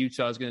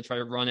 Utah is going to try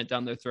to run it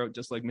down their throat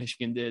just like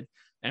Michigan did.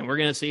 And we're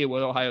going to see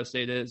what Ohio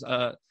State is.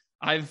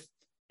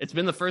 It's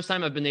been the first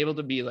time I've been able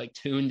to be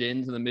tuned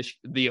into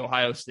the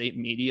Ohio State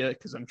media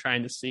because I'm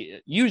trying to see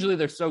it. Usually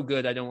they're so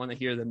good I don't want to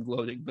hear them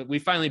gloating, but we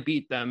finally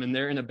beat them and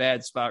they're in a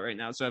bad spot right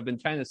now. So I've been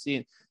trying to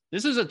see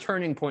this is a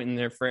turning point in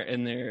their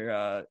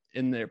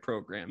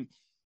program.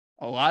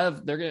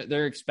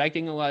 They're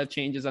expecting a lot of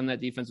changes on that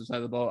defensive side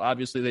of the ball.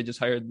 Obviously, they just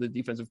hired the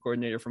defensive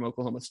coordinator from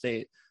Oklahoma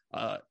State.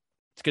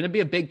 It's going to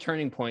be a big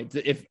turning point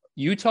if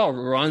Utah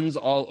runs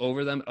all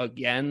over them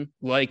again,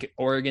 like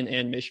Oregon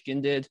and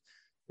Michigan did.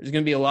 There's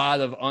going to be a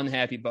lot of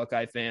unhappy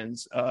Buckeye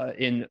fans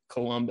in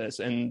Columbus.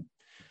 And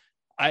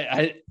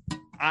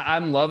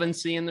I'm loving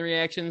seeing the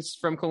reactions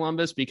from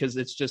Columbus because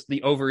it's just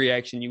the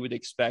overreaction you would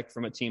expect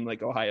from a team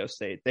like Ohio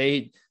State.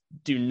 They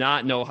do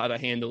not know how to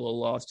handle a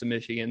loss to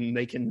Michigan.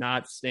 They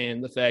cannot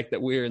stand the fact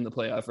that we're in the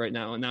playoff right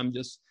now. And I'm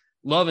just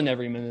loving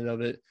every minute of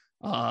it.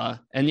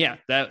 And yeah,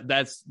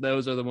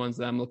 those are the ones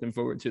that I'm looking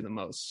forward to the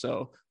most.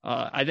 So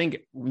I think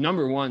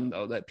number one,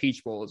 though, that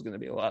Peach Bowl is going to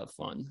be a lot of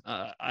fun.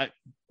 I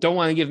don't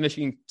want to give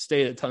Michigan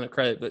State a ton of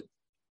credit, but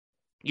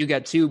you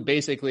got 2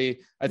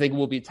 basically, I think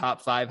will be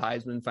top 5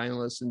 Heisman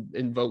finalists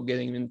in vote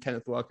getting in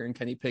Kenneth Walker and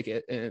Kenny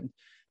Pickett. And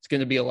it's going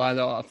to be a lot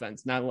of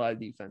offense, not a lot of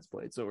defense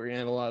played. So we're going to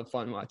have a lot of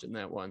fun watching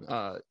that one.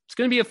 It's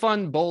going to be a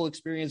fun bowl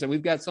experience, and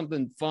we've got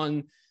something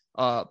fun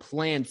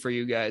planned for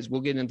you guys.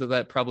 We'll get into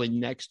that probably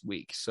next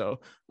week.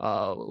 So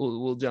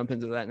we'll jump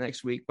into that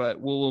next week, but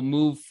we'll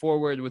move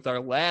forward with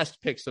our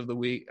last picks of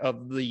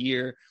the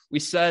year. We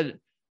said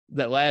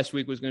that last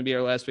week was going to be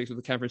our last picks of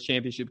the conference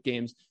championship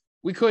games.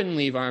 We couldn't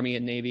leave Army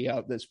and Navy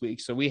out this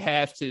week, so we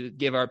have to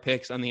give our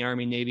picks on the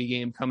Army-Navy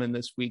game coming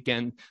this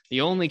weekend.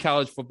 The only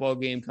college football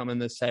game coming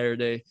this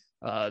Saturday,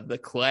 the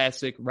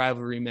classic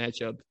rivalry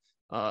matchup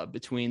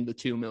between the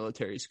 2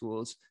 military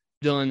schools.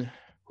 Dylan,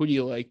 who do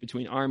you like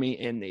between Army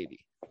and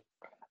Navy?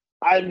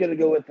 I'm going to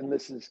go with, and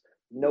this is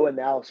no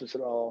analysis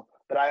at all,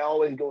 but I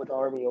always go with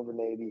Army over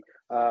Navy.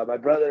 My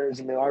brother is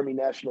in the Army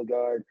National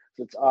Guard,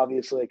 so it's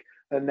obvious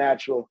a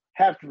natural.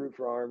 Have to root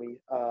for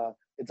Army.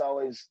 It's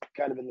always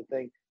kind of been the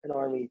thing. And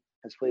Army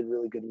has played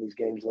really good in these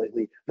games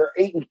lately. They're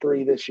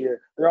 8-3 this year.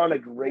 They're on a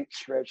great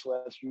stretch the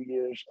last few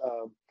years,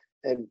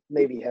 and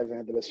Navy hasn't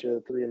had the best year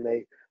of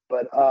 3-8.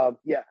 But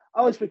yeah, I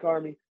always pick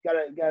Army.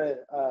 Gotta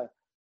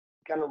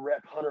kind of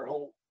rep Hunter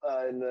Holt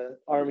in the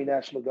Army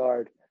National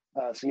Guard.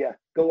 So yeah,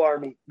 go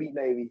Army, beat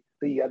Navy.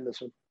 Who you got in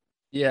this one?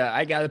 Yeah,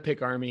 I got to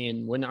pick Army.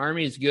 And when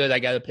Army is good, I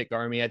got to pick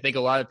Army. I think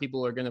a lot of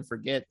people are going to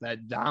forget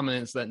that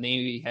dominance that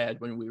Navy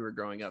had when we were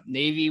growing up.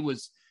 Navy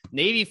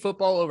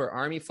football over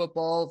Army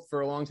football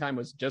for a long time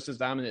was just as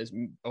dominant as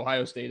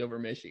Ohio State over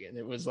Michigan.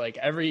 It was like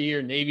every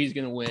year Navy's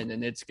going to win,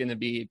 and it's going to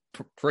be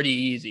pretty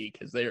easy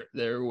because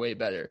they're way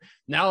better.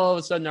 Now all of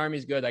a sudden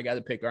Army's good. I got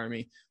to pick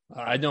Army.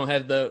 I don't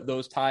have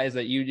those ties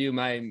that you do.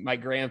 My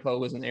grandpa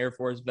was an Air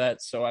Force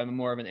vet, so I'm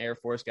more of an Air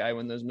Force guy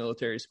when those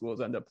military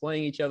schools end up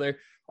playing each other.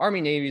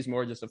 Army-Navy is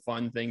more just a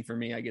fun thing for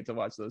me. I get to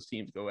watch those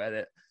teams go at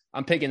it.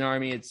 I'm picking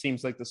Army. It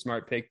seems like the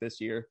smart pick this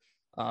year.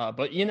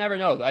 But you never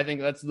know. I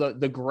think that's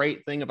the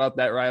great thing about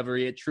that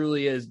rivalry. It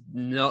truly is.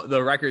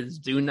 The records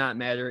do not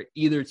matter.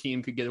 Either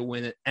team could get a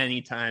win at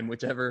any time,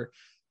 whichever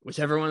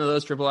one of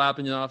those triple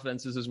option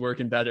offenses is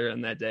working better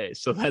on that day.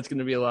 So that's going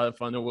to be a lot of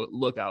fun to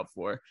look out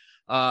for.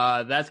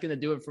 That's going to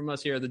do it from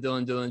us here at the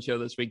Dylan Show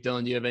this week.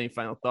 Dylan, do you have any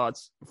final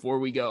thoughts before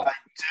we go? I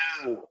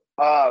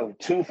do.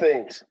 2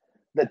 things.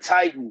 The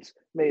Titans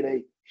made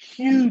a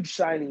huge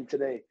signing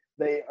today.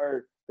 They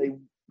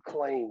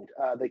claimed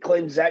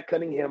Zach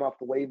Cunningham off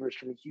the waivers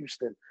from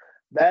Houston.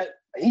 That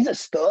he's a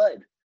stud.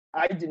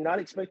 I did not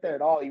expect that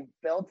at all. He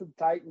fell to the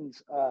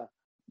Titans.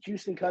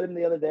 Houston cut him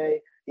the other day.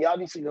 He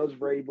obviously knows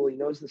Vrabel. He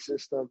knows the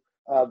system.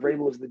 Vrabel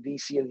was the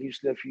DC in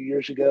Houston a few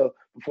years ago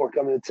before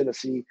coming to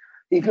Tennessee.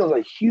 He feels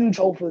a huge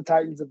hole for the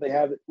Titans if they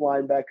have it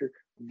linebacker.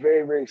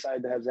 Very, very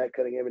excited to have Zach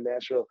Cunningham in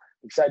Nashville.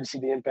 Excited to see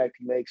the impact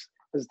he makes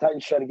as the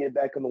Titans trying to get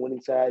back on the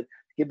winning side,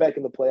 get back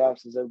in the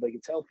playoffs as everybody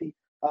gets healthy.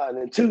 And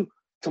then 2,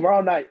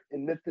 tomorrow night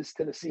in Memphis,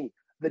 Tennessee,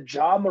 the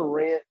Ja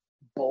Morant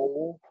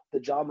Bowl,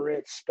 the Ja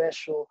Morant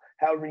Special,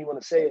 however you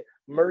want to say it.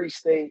 Murray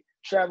State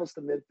travels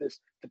to Memphis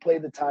to play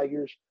the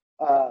Tigers.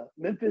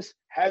 Memphis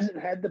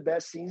hasn't had the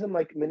best season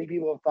like many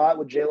people have thought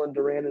with Jalen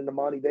Duran and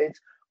Amani Bates.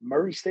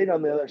 Murray State,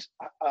 on the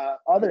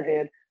other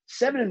hand,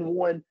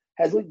 7-1,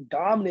 has looked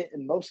dominant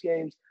in most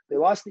games. They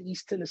lost to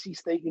East Tennessee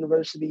State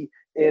University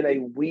in a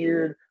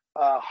weird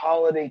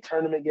holiday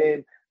tournament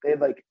game. They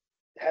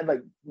had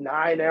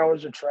 9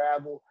 hours of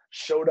travel,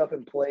 showed up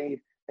and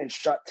played, and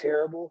shot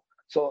terrible.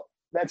 So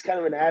that's kind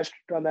of an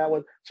asterisk on that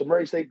one. So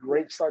Murray State,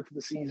 great start to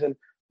the season,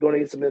 going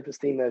against a Memphis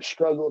team that has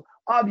struggled.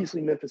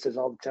 Obviously, Memphis has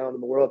all the talent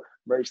in the world.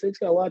 Murray State's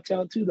got a lot of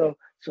talent too, though.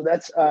 So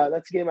that's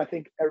a game I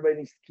think everybody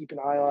needs to keep an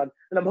eye on.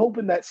 And I'm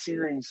hoping that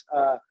series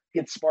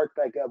gets sparked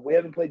back up. We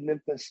haven't played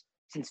Memphis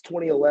since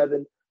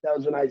 2011. That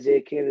was when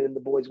Isaiah Cannon and the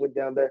boys went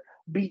down there,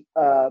 beat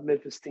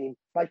Memphis team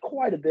by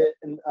quite a bit,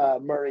 and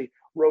Murray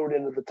rode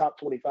into the top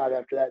 25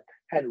 after that.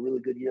 Had a really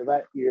good year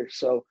that year.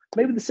 So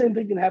maybe the same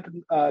thing can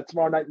happen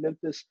tomorrow night in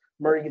Memphis.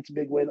 Murray gets a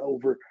big win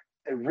over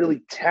a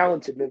really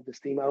talented Memphis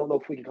team. I don't know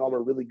if we can call them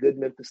a really good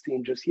Memphis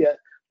team just yet,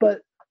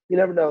 but you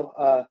never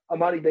know.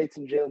 Amani Bates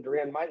and Jalen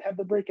Duran might have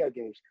the breakout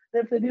games.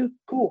 And if they do,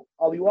 cool.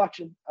 I'll be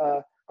watching.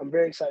 I'm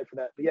very excited for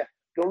that. But yeah,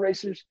 go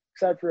Racers.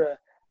 Excited for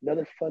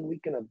another fun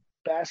weekend of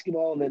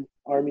basketball and then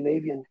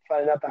Army-Navy and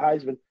finding out the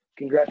Heisman.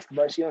 Congrats to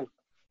Bryce Young.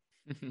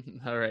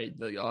 All right.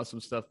 The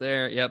awesome stuff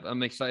there. Yep.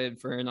 I'm excited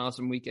for an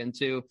awesome weekend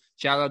too.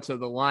 Shout out to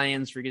the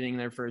Lions for getting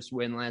their first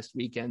win last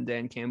weekend.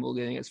 Dan Campbell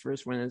getting his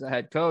first win as a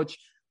head coach.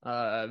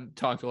 I've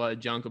talked a lot of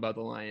junk about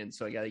the Lions,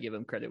 so I got to give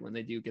them credit when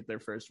they do get their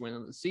first win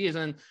of the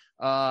season.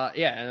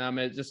 And I'm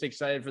just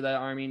excited for that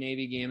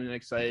Army-Navy game, and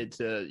excited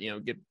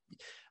to, get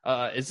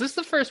is this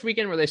the first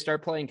weekend where they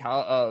start playing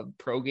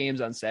pro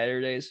games on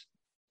Saturdays?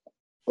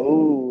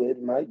 Oh,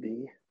 it might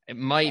be. It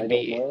might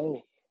be.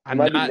 I'm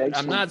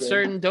not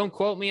certain. Don't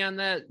quote me on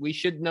that. We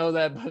should know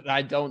that, but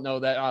I don't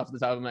know that off the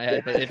top of my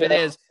head. But if it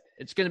is,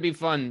 it's going to be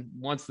fun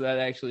once that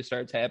actually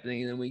starts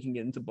happening, and then we can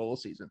get into bowl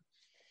season.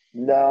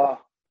 No,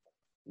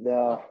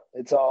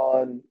 it's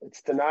on.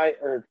 It's tonight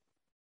or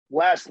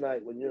last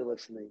night when you're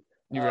listening.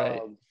 You're right.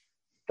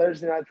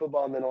 Thursday night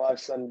football, and then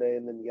last Sunday,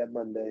 and then you got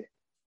Monday.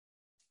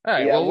 All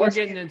right. Well, we're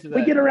getting into that.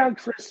 We get around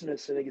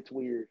Christmas, and it gets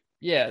weird.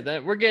 Yeah,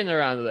 we're getting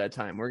around to that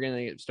time. We're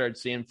going to start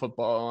seeing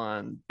football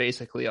on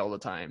basically all the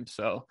time.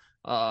 So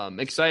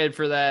excited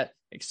for that.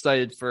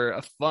 Excited for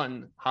a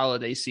fun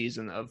holiday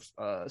season of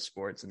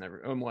sports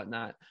and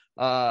whatnot.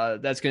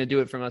 That's going to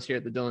do it from us here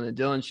at the Dylan and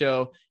Dylan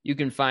Show. You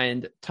can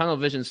find Tunnel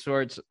Vision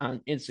Sports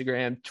on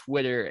Instagram,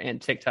 Twitter,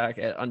 and TikTok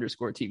at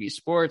 _TV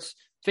Sports,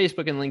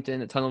 Facebook and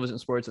LinkedIn at Tunnel Vision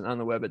Sports, and on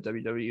the web at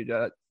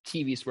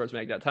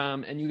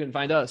www.tvsportsmag.com. And you can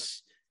find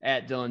us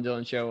at Dylan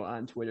Dylan Show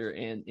on Twitter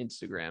and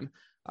Instagram.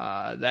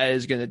 That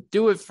is going to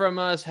do it from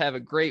us. Have a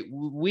great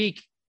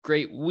week,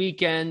 great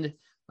weekend.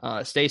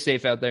 Stay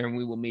safe out there, and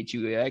we will meet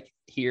you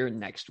here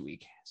next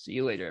week. See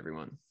you later,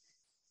 everyone.